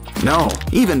 No,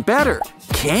 even better.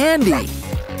 Candy.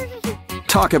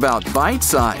 Talk about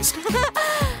bite-sized.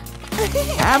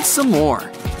 Have some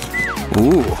more.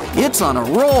 Ooh, it's on a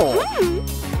roll.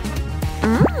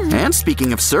 And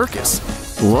speaking of circus,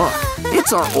 look,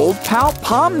 it's our old pal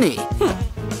Pomni.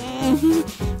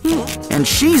 And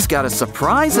she's got a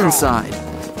surprise inside.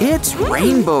 It's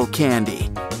rainbow candy.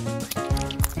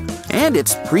 And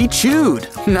it's pre-chewed.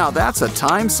 Now that's a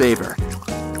time saver.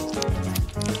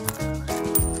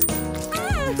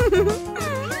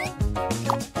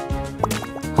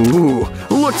 Ooh,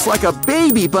 looks like a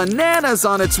baby banana's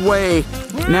on its way.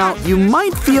 Now, you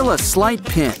might feel a slight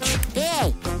pinch.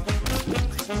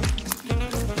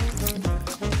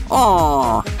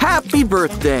 Aw, happy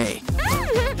birthday.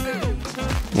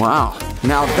 Wow,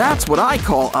 now that's what I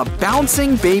call a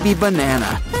bouncing baby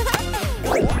banana.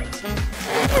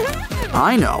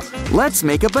 I know, let's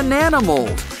make a banana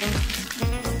mold.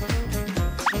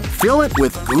 Fill it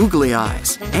with googly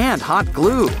eyes and hot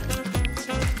glue.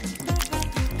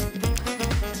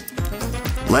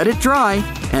 Let it dry,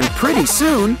 and pretty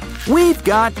soon, we've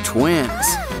got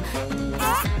twins.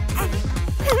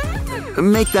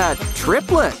 Make that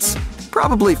triplets,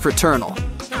 probably fraternal.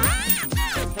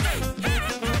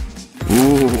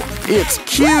 Ooh, it's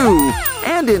Q,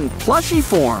 and in plushy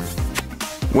form.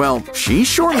 Well, she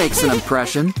sure makes an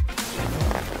impression.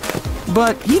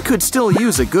 But he could still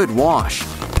use a good wash.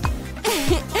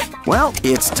 Well,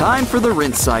 it's time for the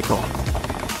rinse cycle.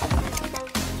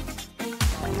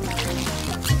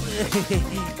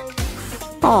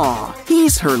 Aw,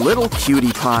 he's her little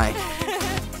cutie pie.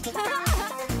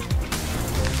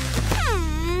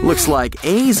 Looks like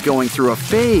A's going through a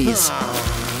phase.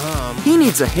 He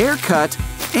needs a haircut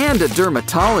and a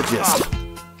dermatologist.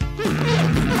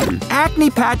 Acne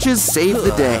patches save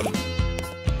the day.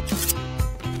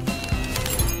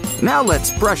 Now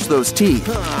let's brush those teeth.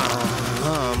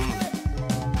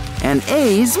 And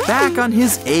A's back on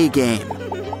his A game.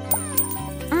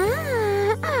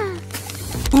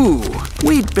 Ooh,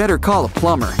 we'd better call a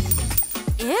plumber.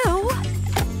 Ew.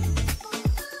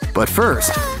 But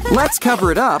first, let's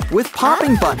cover it up with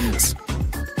popping buttons.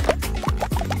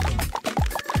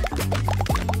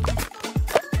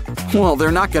 Well,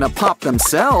 they're not gonna pop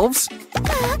themselves.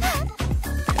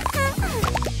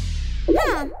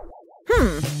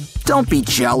 Don't be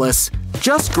jealous.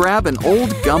 Just grab an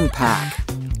old gum pack.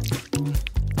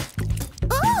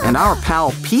 And our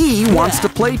pal P wants to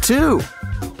play too.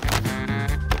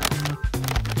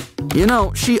 You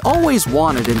know, she always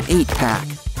wanted an 8-pack.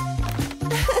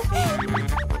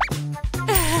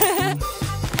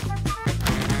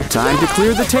 Time to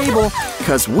clear the table,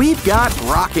 'cause we've got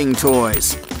rocking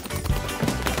toys.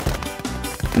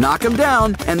 Knock them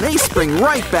down, and they spring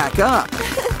right back up.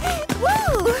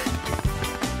 Woo!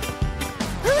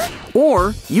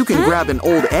 Or you can grab an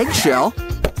old eggshell,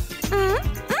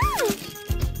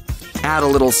 add a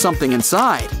little something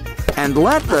inside, and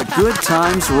let the good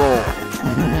times roll.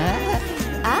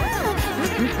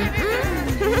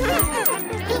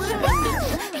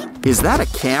 Is that a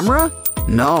camera?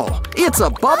 No, it's a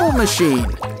bubble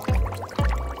machine.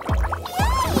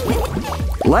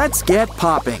 Let's get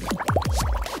popping.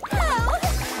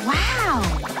 Wow!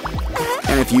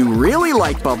 And if you really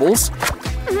like bubbles,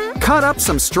 cut up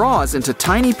some straws into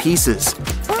tiny pieces.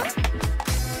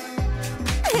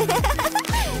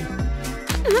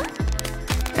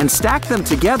 And stack them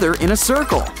together in a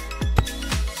circle.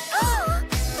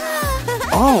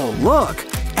 Oh, look!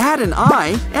 Add an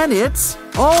eye, and it's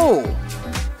O.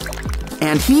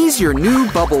 And he's your new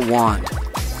bubble wand.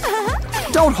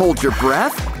 Don't hold your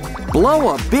breath.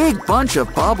 Blow a big bunch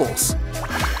of bubbles.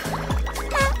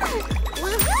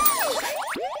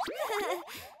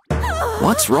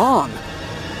 What's wrong?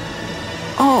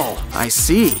 Oh, I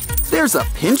see. There's a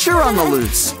pincher on the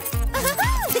loose.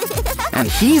 And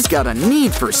he's got a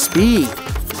need for speed.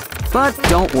 But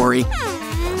don't worry.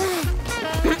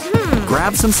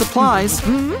 Grab some supplies.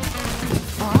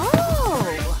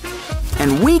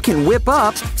 And we can whip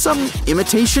up some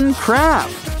imitation crab.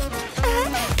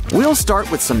 We'll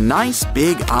start with some nice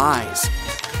big eyes.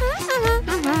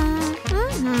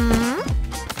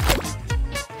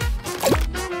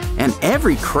 And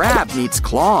every crab needs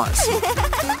claws.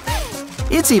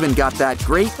 It's even got that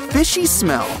great fishy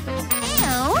smell.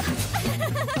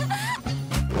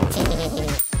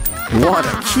 What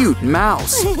a cute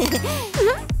mouse.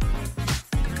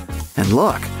 And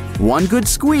look, one good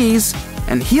squeeze,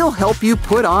 and he'll help you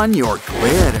put on your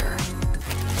glitter.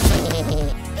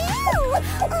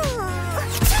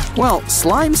 Well,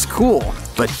 slime's cool,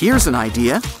 but here's an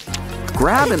idea.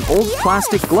 Grab an old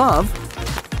plastic glove,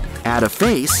 add a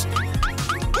face.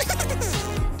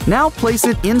 Now place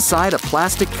it inside a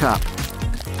plastic cup.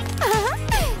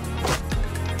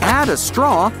 Add a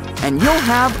straw, and you'll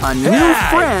have a new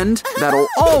friend that'll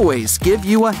always give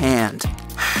you a hand.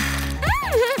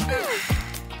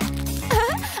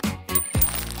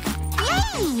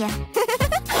 Yay!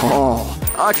 Oh,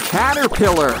 a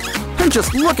caterpillar! And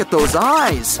just look at those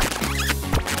eyes!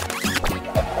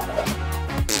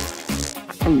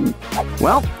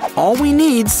 Well, all we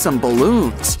need's some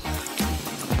balloons.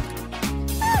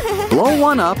 Blow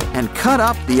one up and cut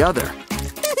up the other.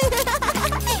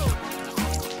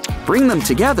 Bring them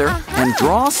together and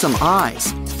draw some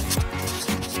eyes.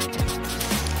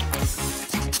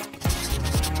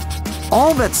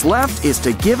 All that's left is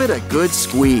to give it a good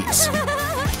squeeze.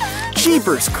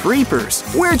 Jeepers creepers,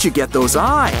 where'd you get those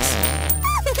eyes?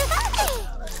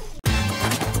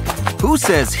 Who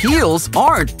says heels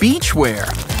aren't beachwear?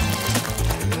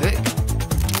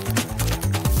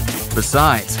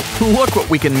 Besides, look what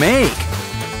we can make.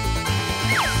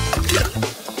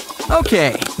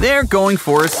 Okay, they're going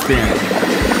for a spin.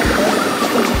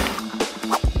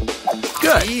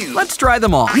 Good, let's try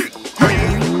them on.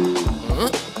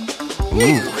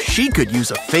 Ooh, she could use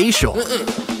a facial.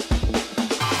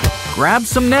 Grab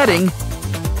some netting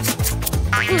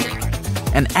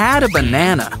and add a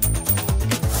banana.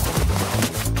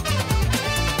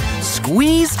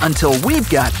 Squeeze until we've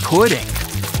got pudding.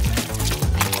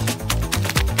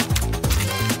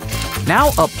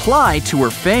 Now apply to her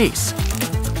face.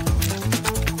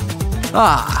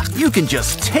 Ah, you can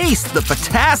just taste the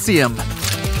potassium.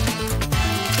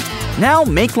 Now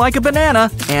make like a banana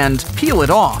and peel it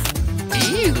off.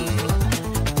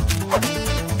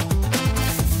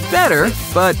 Better,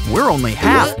 but we're only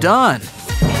half done.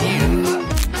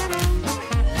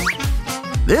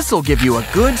 This'll give you a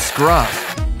good scrub.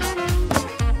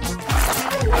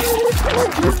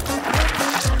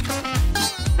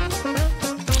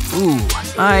 Ooh,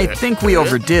 I think we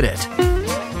overdid it.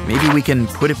 Maybe we can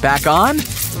put it back on?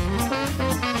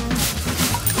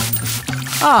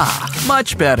 Ah,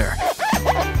 much better.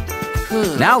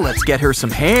 Now let's get her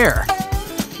some hair.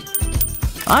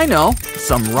 I know,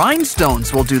 some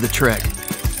rhinestones will do the trick.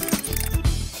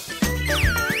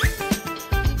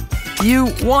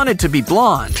 You want it to be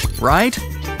blonde, right?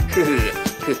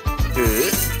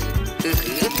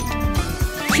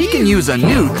 She can use a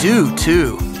new do,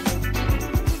 too.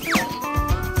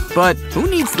 But who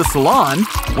needs the salon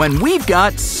when we've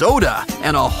got soda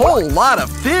and a whole lot of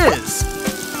fizz?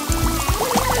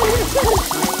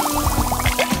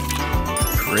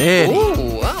 Pretty.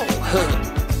 Oh, wow.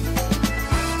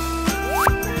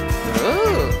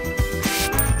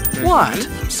 What?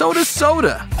 Soda's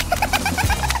soda.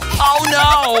 Oh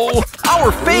no!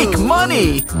 Our fake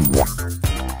money!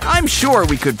 I'm sure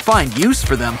we could find use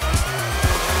for them.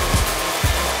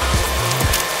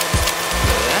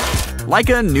 Like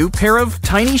a new pair of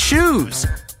tiny shoes.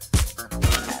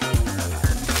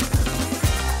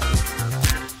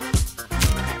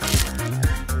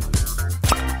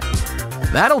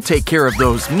 That'll take care of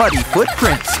those muddy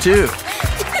footprints, too.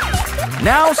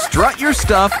 Now strut your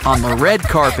stuff on the red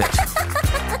carpet.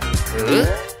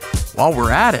 While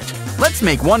we're at it, let's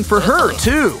make one for her,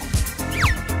 too.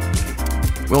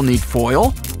 We'll need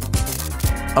foil,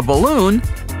 a balloon,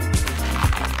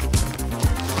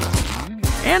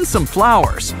 and some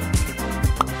flowers.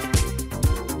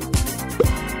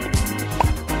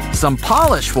 Some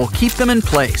polish will keep them in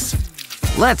place.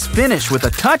 Let's finish with a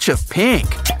touch of pink.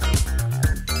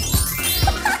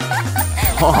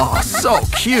 Oh, so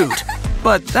cute.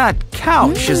 But that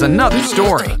couch is another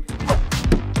story.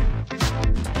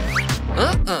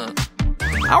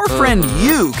 Our friend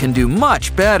you can do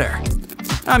much better.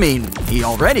 I mean, he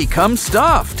already comes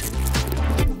stuffed.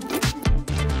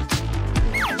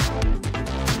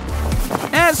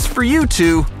 As for you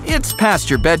two, it's past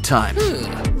your bedtime.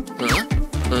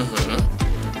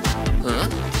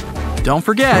 Don't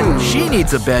forget, she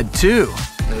needs a bed too.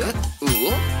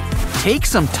 Take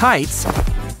some tights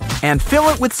and fill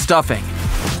it with stuffing.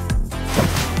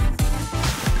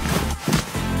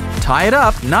 Tie it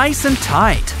up nice and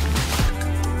tight.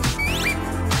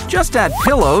 Just add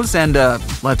pillows and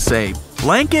let's say,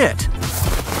 blanket.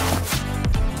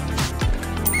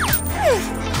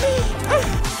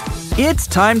 It's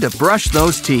time to brush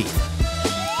those teeth.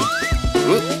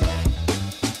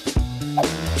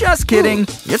 Just kidding,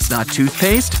 it's not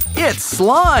toothpaste, it's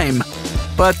slime.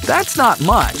 But that's not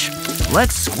much.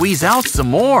 Let's squeeze out some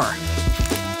more.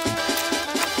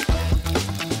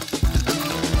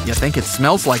 You think it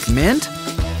smells like mint?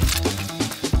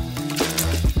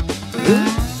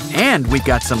 And we've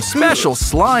got some special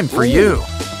slime for you.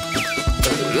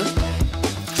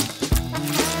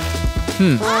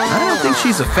 I don't think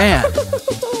she's a fan.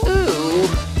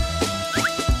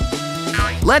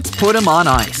 Let's put him on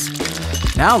ice.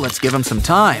 Now let's give him some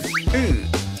time.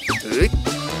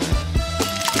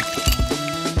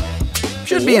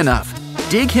 Should be enough.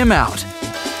 Dig him out.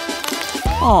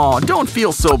 Aw, don't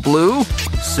feel so blue.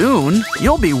 Soon,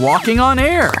 you'll be walking on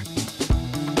air.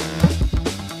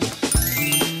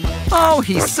 Oh,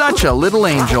 he's such a little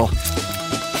angel.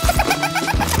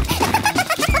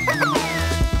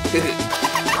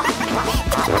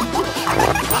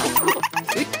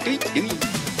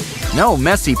 No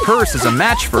messy purse is a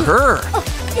match for her.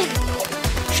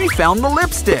 She found the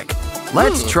lipstick.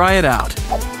 Let's try it out.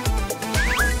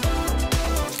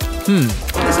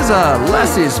 This is a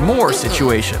less is more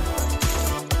situation.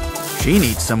 She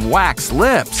needs some wax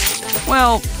lips.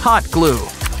 Well, hot glue.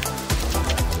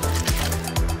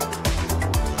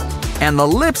 And the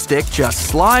lipstick just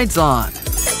slides on.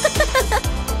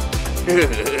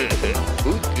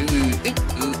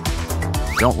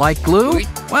 Don't like glue?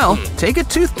 Well, take a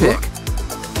toothpick.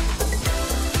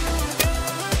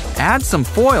 Add some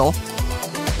foil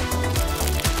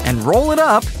and roll it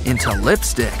up into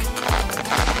lipstick.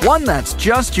 One that's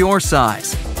just your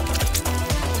size.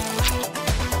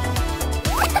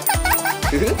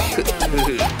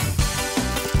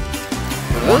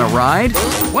 Want a ride?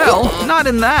 Well, not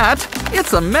in that.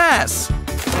 It's a mess.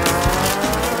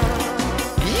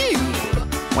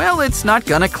 Well, it's not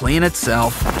gonna clean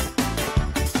itself.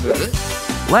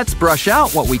 Let's brush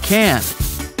out what we can.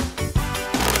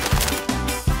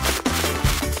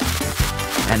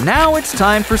 And now it's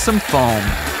time for some foam.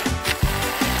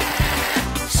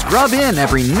 Scrub in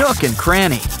every nook and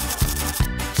cranny.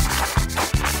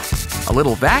 A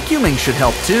little vacuuming should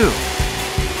help too.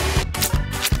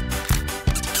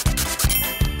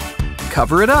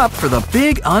 Cover it up for the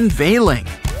big unveiling.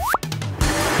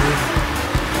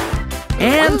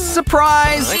 And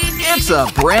surprise! It's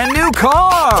a brand new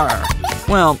car!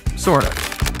 Well, sort of.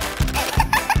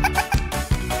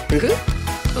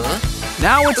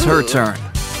 Now it's her turn.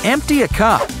 Empty a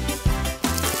cup.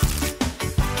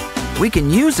 We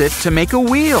can use it to make a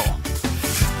wheel.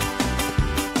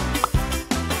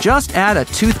 Just add a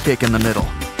toothpick in the middle.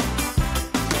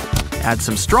 Add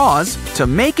some straws to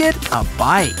make it a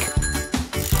bike.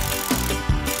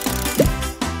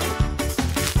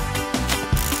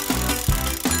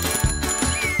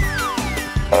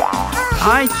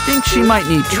 I think she might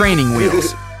need training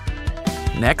wheels.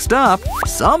 Next up,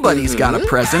 somebody's got a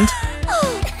present.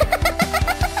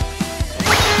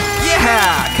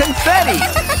 Yeah, confetti!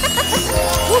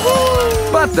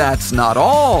 But that's not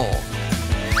all.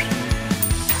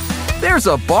 There's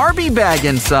a Barbie bag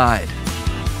inside.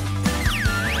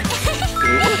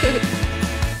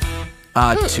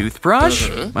 A toothbrush?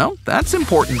 Well, that's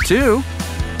important too.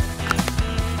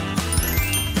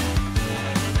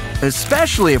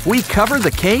 Especially if we cover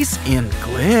the case in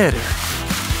glitter.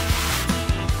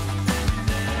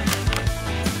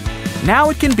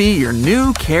 Now it can be your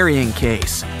new carrying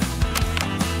case.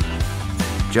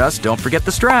 Just don't forget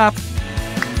the strap.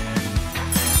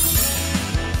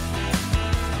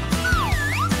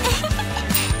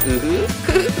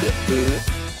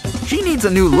 She needs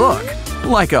a new look,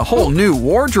 like a whole new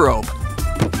wardrobe.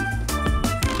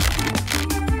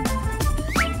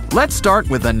 Let's start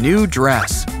with a new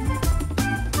dress.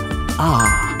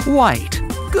 Ah, white.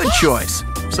 Good choice.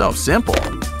 So simple.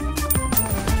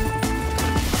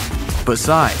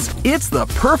 Besides, it's the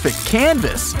perfect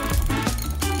canvas.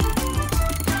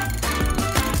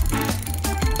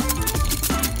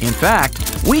 In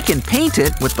fact, we can paint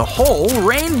it with the whole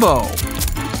rainbow.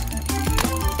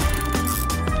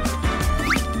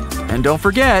 And don't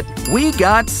forget, we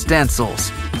got stencils.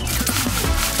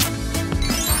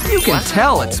 You can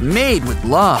tell it's made with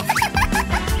love.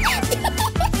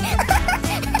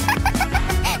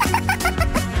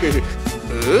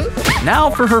 Now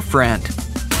for her friend.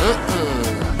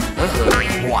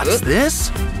 What's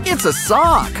this? It's a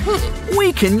sock.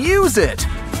 We can use it.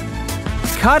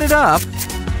 Cut it up.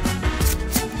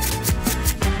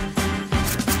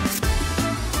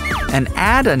 And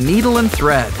add a needle and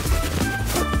thread.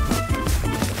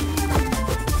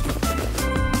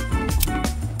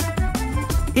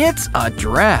 It's a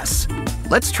dress.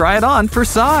 Let's try it on for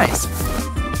size.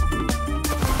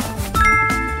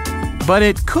 But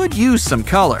it could use some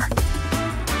color.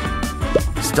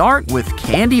 Start with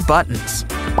candy buttons.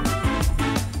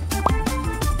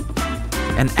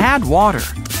 And add water.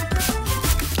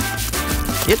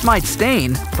 It might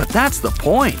stain, but that's the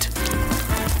point.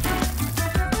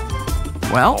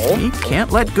 Well, you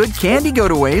can't let good candy go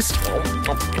to waste.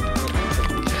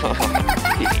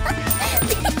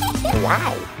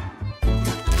 Wow.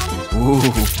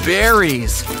 Ooh,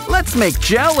 berries. Let's make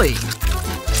jelly.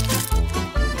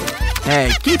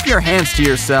 Hey, keep your hands to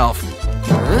yourself.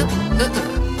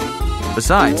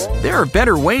 Besides, there are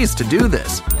better ways to do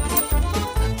this.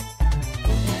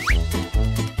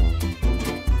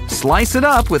 Slice it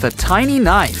up with a tiny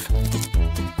knife.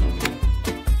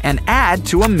 And add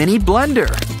to a mini blender.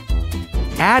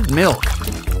 Add milk.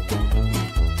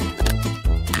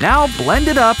 Now blend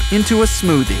it up into a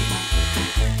smoothie.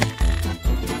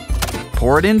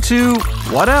 Pour it into,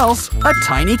 what else? A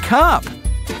tiny cup.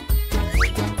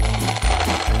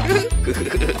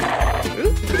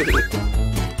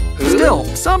 Still,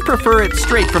 some prefer it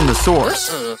straight from the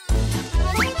source.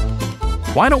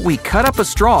 Why don't we cut up a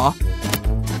straw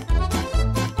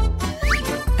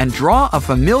and draw a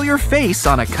familiar face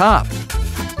on a cup?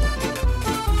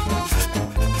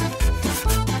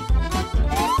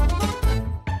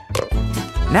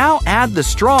 Now add the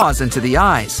straws into the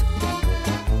eyes.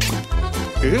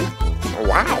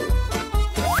 Wow.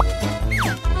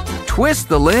 Twist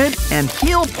the lid and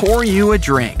he'll pour you a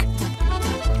drink.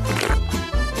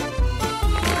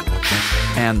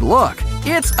 And look,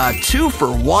 it's a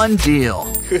 2-for-1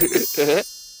 deal.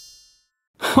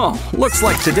 Oh, looks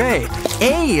like today,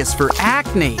 A is for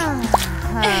acne.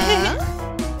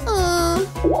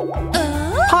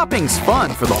 Popping's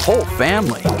fun for the whole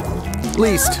family. At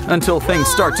least until things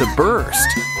start to burst.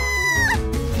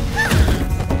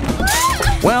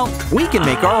 Well, we can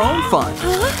make our own fun.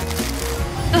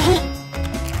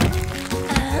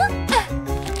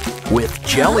 With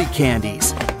jelly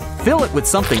candies. Fill it with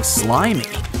something slimy.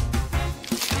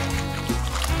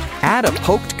 Add a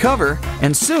poked cover,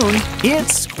 and soon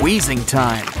it's squeezing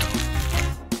time.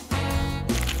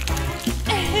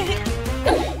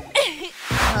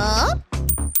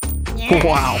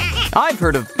 Wow, I've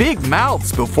heard of big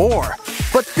mouths before,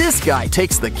 but this guy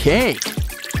takes the cake.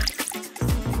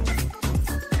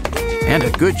 And a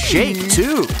good shape,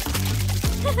 too.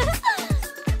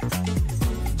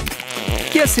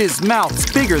 Guess his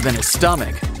mouth's bigger than his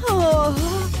stomach.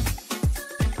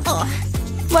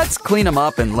 Let's clean him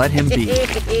up and let him be.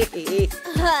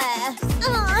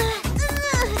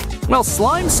 Well,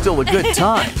 slime's still a good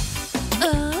time.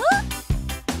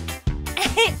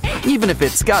 Even if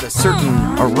it's got a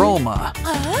certain aroma.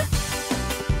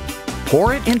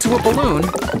 Pour it into a balloon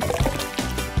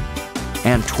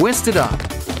and twist it up.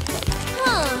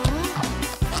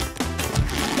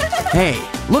 Hey,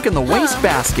 look in the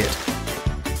wastebasket.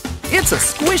 It's a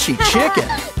squishy chicken.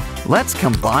 Let's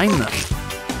combine them.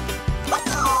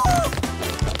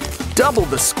 Double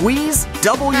the squeeze,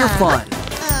 double your fun.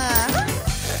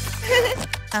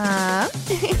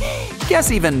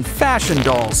 Guess even fashion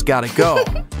dolls gotta go.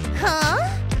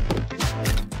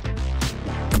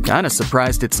 Kinda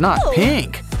surprised it's not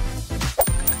pink.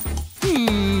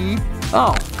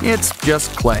 Oh, it's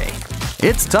just clay.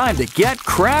 It's time to get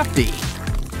crafty.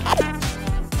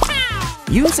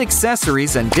 Use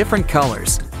accessories and different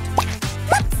colors.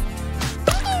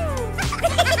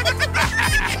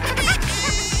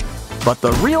 But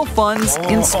the real fun's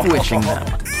in squishing them.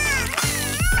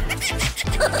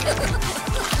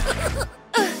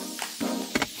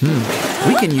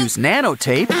 We can use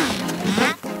nanotape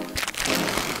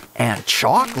and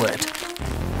chocolate.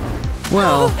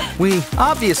 Well, we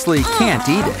obviously can't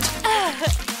eat it.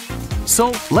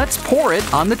 So let's pour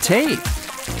it on the tape.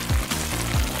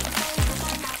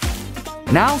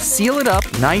 Now seal it up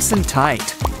nice and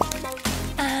tight.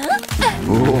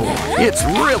 Ooh, it's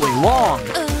really long.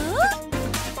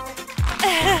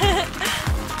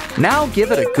 Now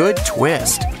give it a good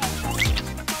twist.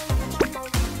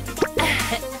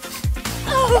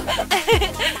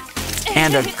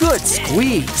 And a good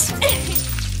squeeze.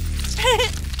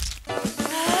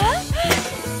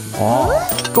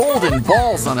 Oh, golden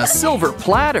balls on a silver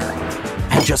platter.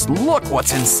 And just look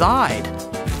what's inside.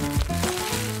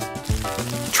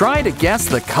 Try to guess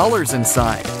the colors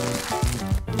inside.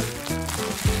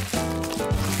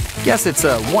 Guess it's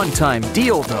a one-time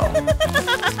deal, though.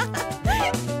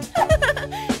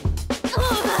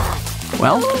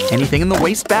 Well, anything in the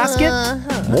wastebasket?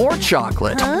 More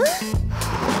chocolate.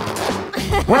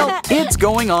 Well, it's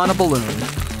going on a balloon.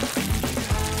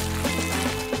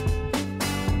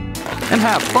 And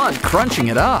have fun crunching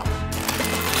it up.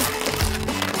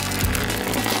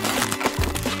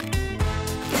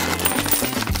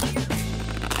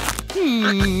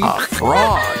 A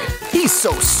frog. He's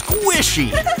so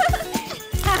squishy.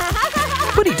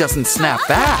 But he doesn't snap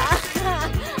back.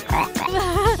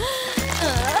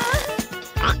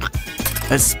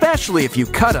 Especially if you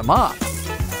cut him up.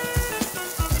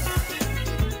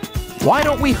 why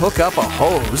don't we hook up a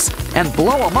hose and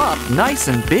blow him up nice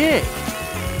and big?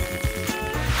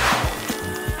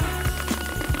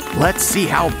 Let's see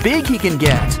how big he can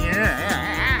get.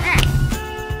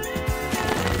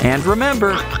 And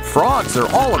remember, frogs are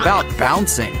all about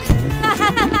bouncing.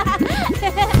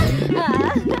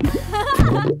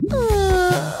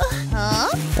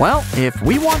 Well, if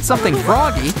we want something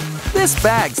froggy, this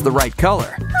bag's the right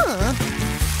color.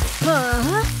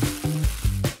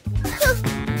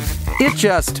 It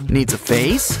just needs a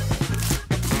face,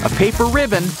 a paper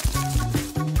ribbon,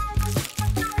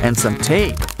 and some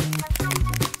tape.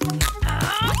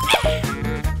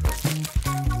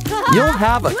 You'll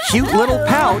have a cute little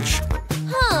pouch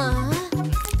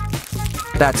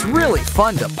that's really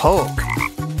fun to poke.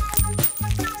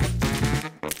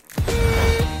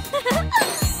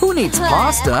 Who needs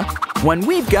pasta when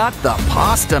we've got the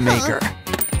pasta maker?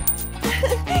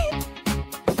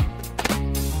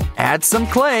 Add some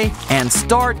clay and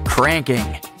start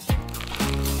cranking.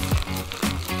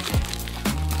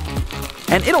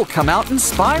 And it'll come out in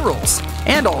spirals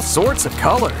and all sorts of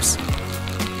colors.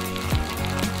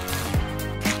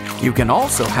 You can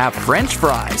also have French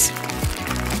fries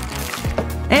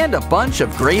and a bunch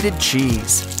of grated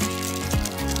cheese.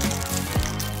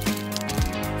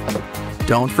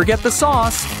 Don't forget the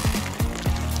sauce.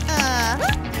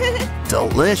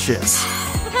 Delicious.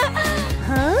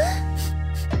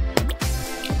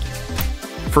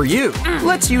 For you,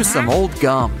 let's use some old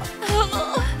gum.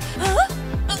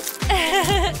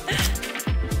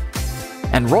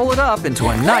 And roll it up into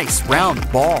a nice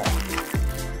round ball.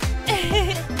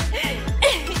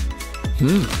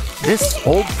 This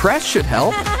old press should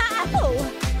help.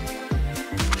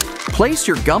 Place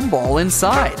your gumball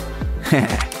inside.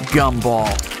 Gumball.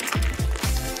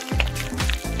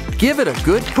 Give it a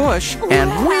good push,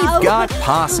 and we've got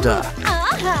pasta.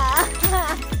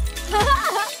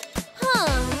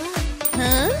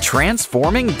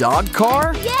 Transforming dog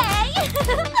car?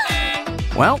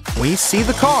 Well, we see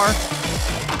the car.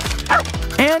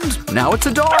 And now it's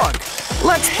a dog.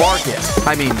 Let's bark it.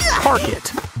 I mean, park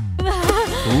it.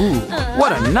 Ooh,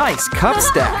 what a nice cup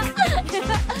stack.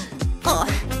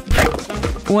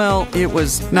 Well, it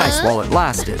was nice while it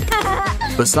lasted.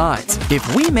 Besides,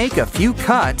 if we make a few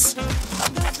cuts,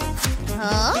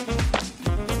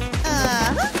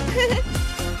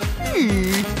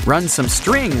 run some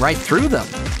string right through them.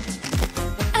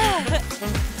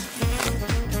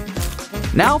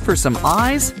 Now for some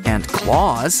eyes and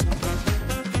claws.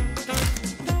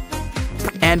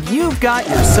 And you've got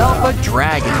yourself a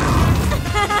dragon.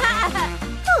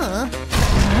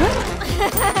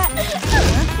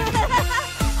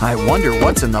 I wonder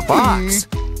what's in the box.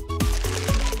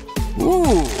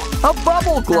 Ooh, a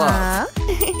bubble glove.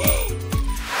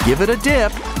 Give it a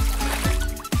dip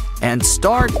and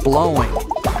start blowing.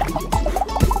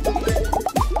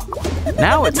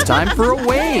 Now it's time for a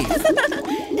wave.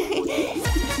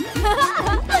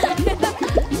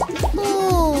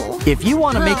 If you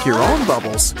want to make your own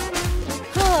bubbles,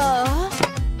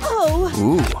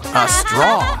 ooh, a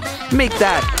straw. Make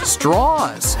that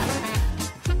straws.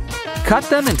 Cut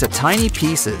them into tiny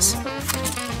pieces.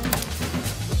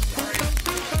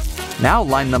 Now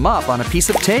line them up on a piece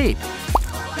of tape.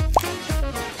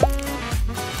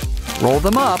 Roll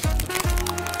them up.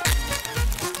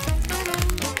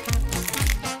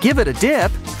 Give it a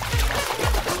dip.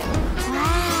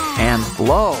 And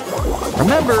blow.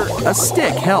 Remember, a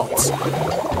stick helps.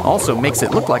 Also makes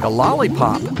it look like a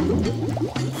lollipop.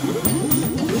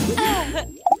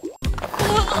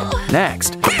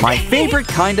 Next, my favorite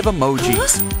kind of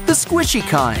emojis, the squishy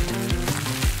kind.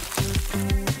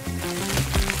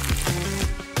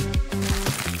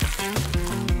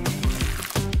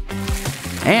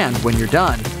 And when you're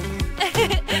done,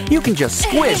 you can just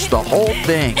squish the whole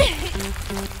thing.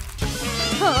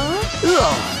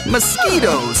 Ugh,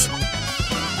 mosquitoes!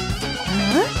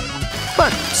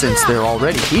 But since they're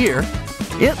already here,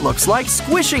 it looks like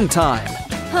squishing time.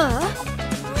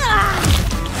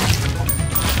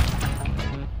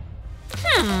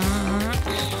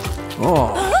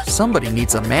 Oh, somebody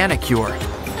needs a manicure.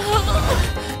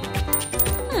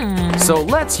 So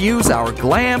let's use our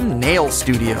glam nail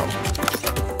studio.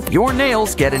 Your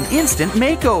nails get an instant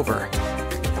makeover.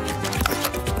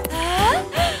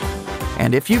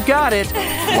 And if you've got it,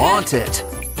 flaunt it.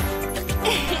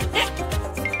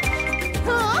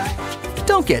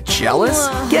 Don't get jealous,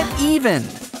 get even.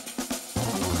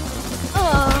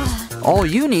 All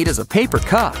you need is a paper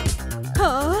cup.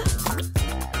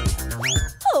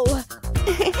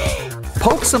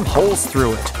 Poke some holes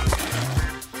through it.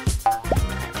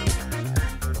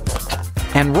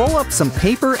 And roll up some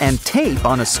paper and tape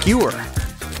on a skewer.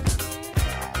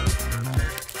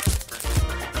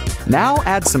 Now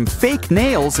add some fake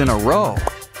nails in a row.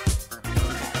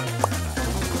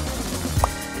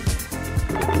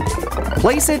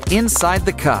 Place it inside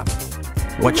the cup.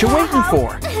 What you waiting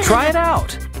for? Try it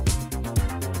out.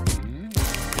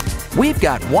 We've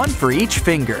got one for each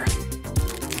finger.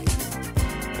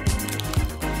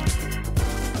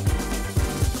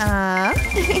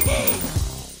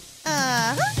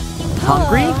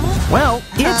 Hungry? Well,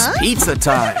 it's pizza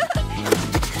time.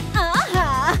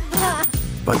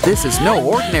 But this is no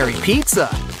ordinary pizza.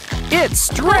 It's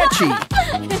stretchy.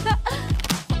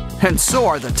 And so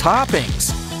are the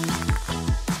toppings.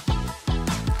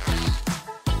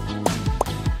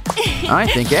 I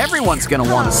think everyone's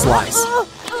gonna want a slice.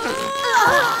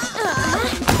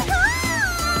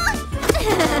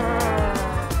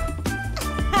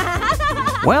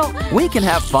 Well, we can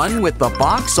have fun with the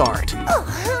box art.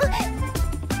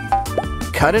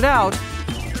 Cut it out.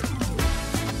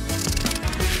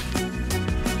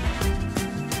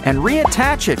 And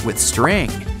reattach it with string.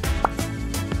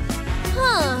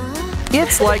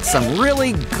 It's like some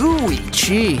really gooey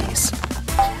cheese.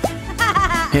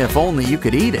 If only you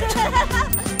could eat it.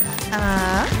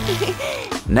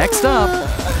 Next up,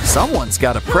 someone's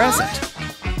got a present.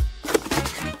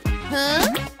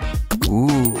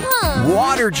 Ooh,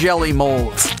 water jelly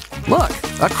molds. Look,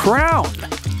 a crown.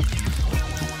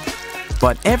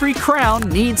 But every crown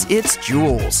needs its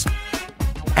jewels.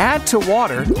 Add to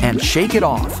water and shake it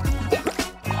off.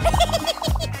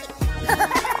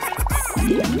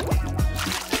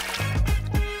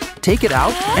 Take it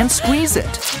out and squeeze it.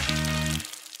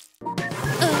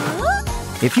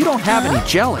 If you don't have any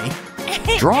jelly,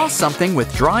 draw something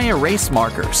with dry erase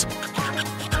markers.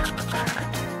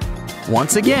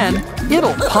 Once again,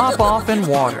 it'll pop off in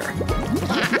water.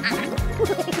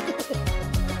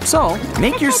 So,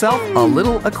 make yourself a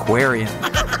little aquarium.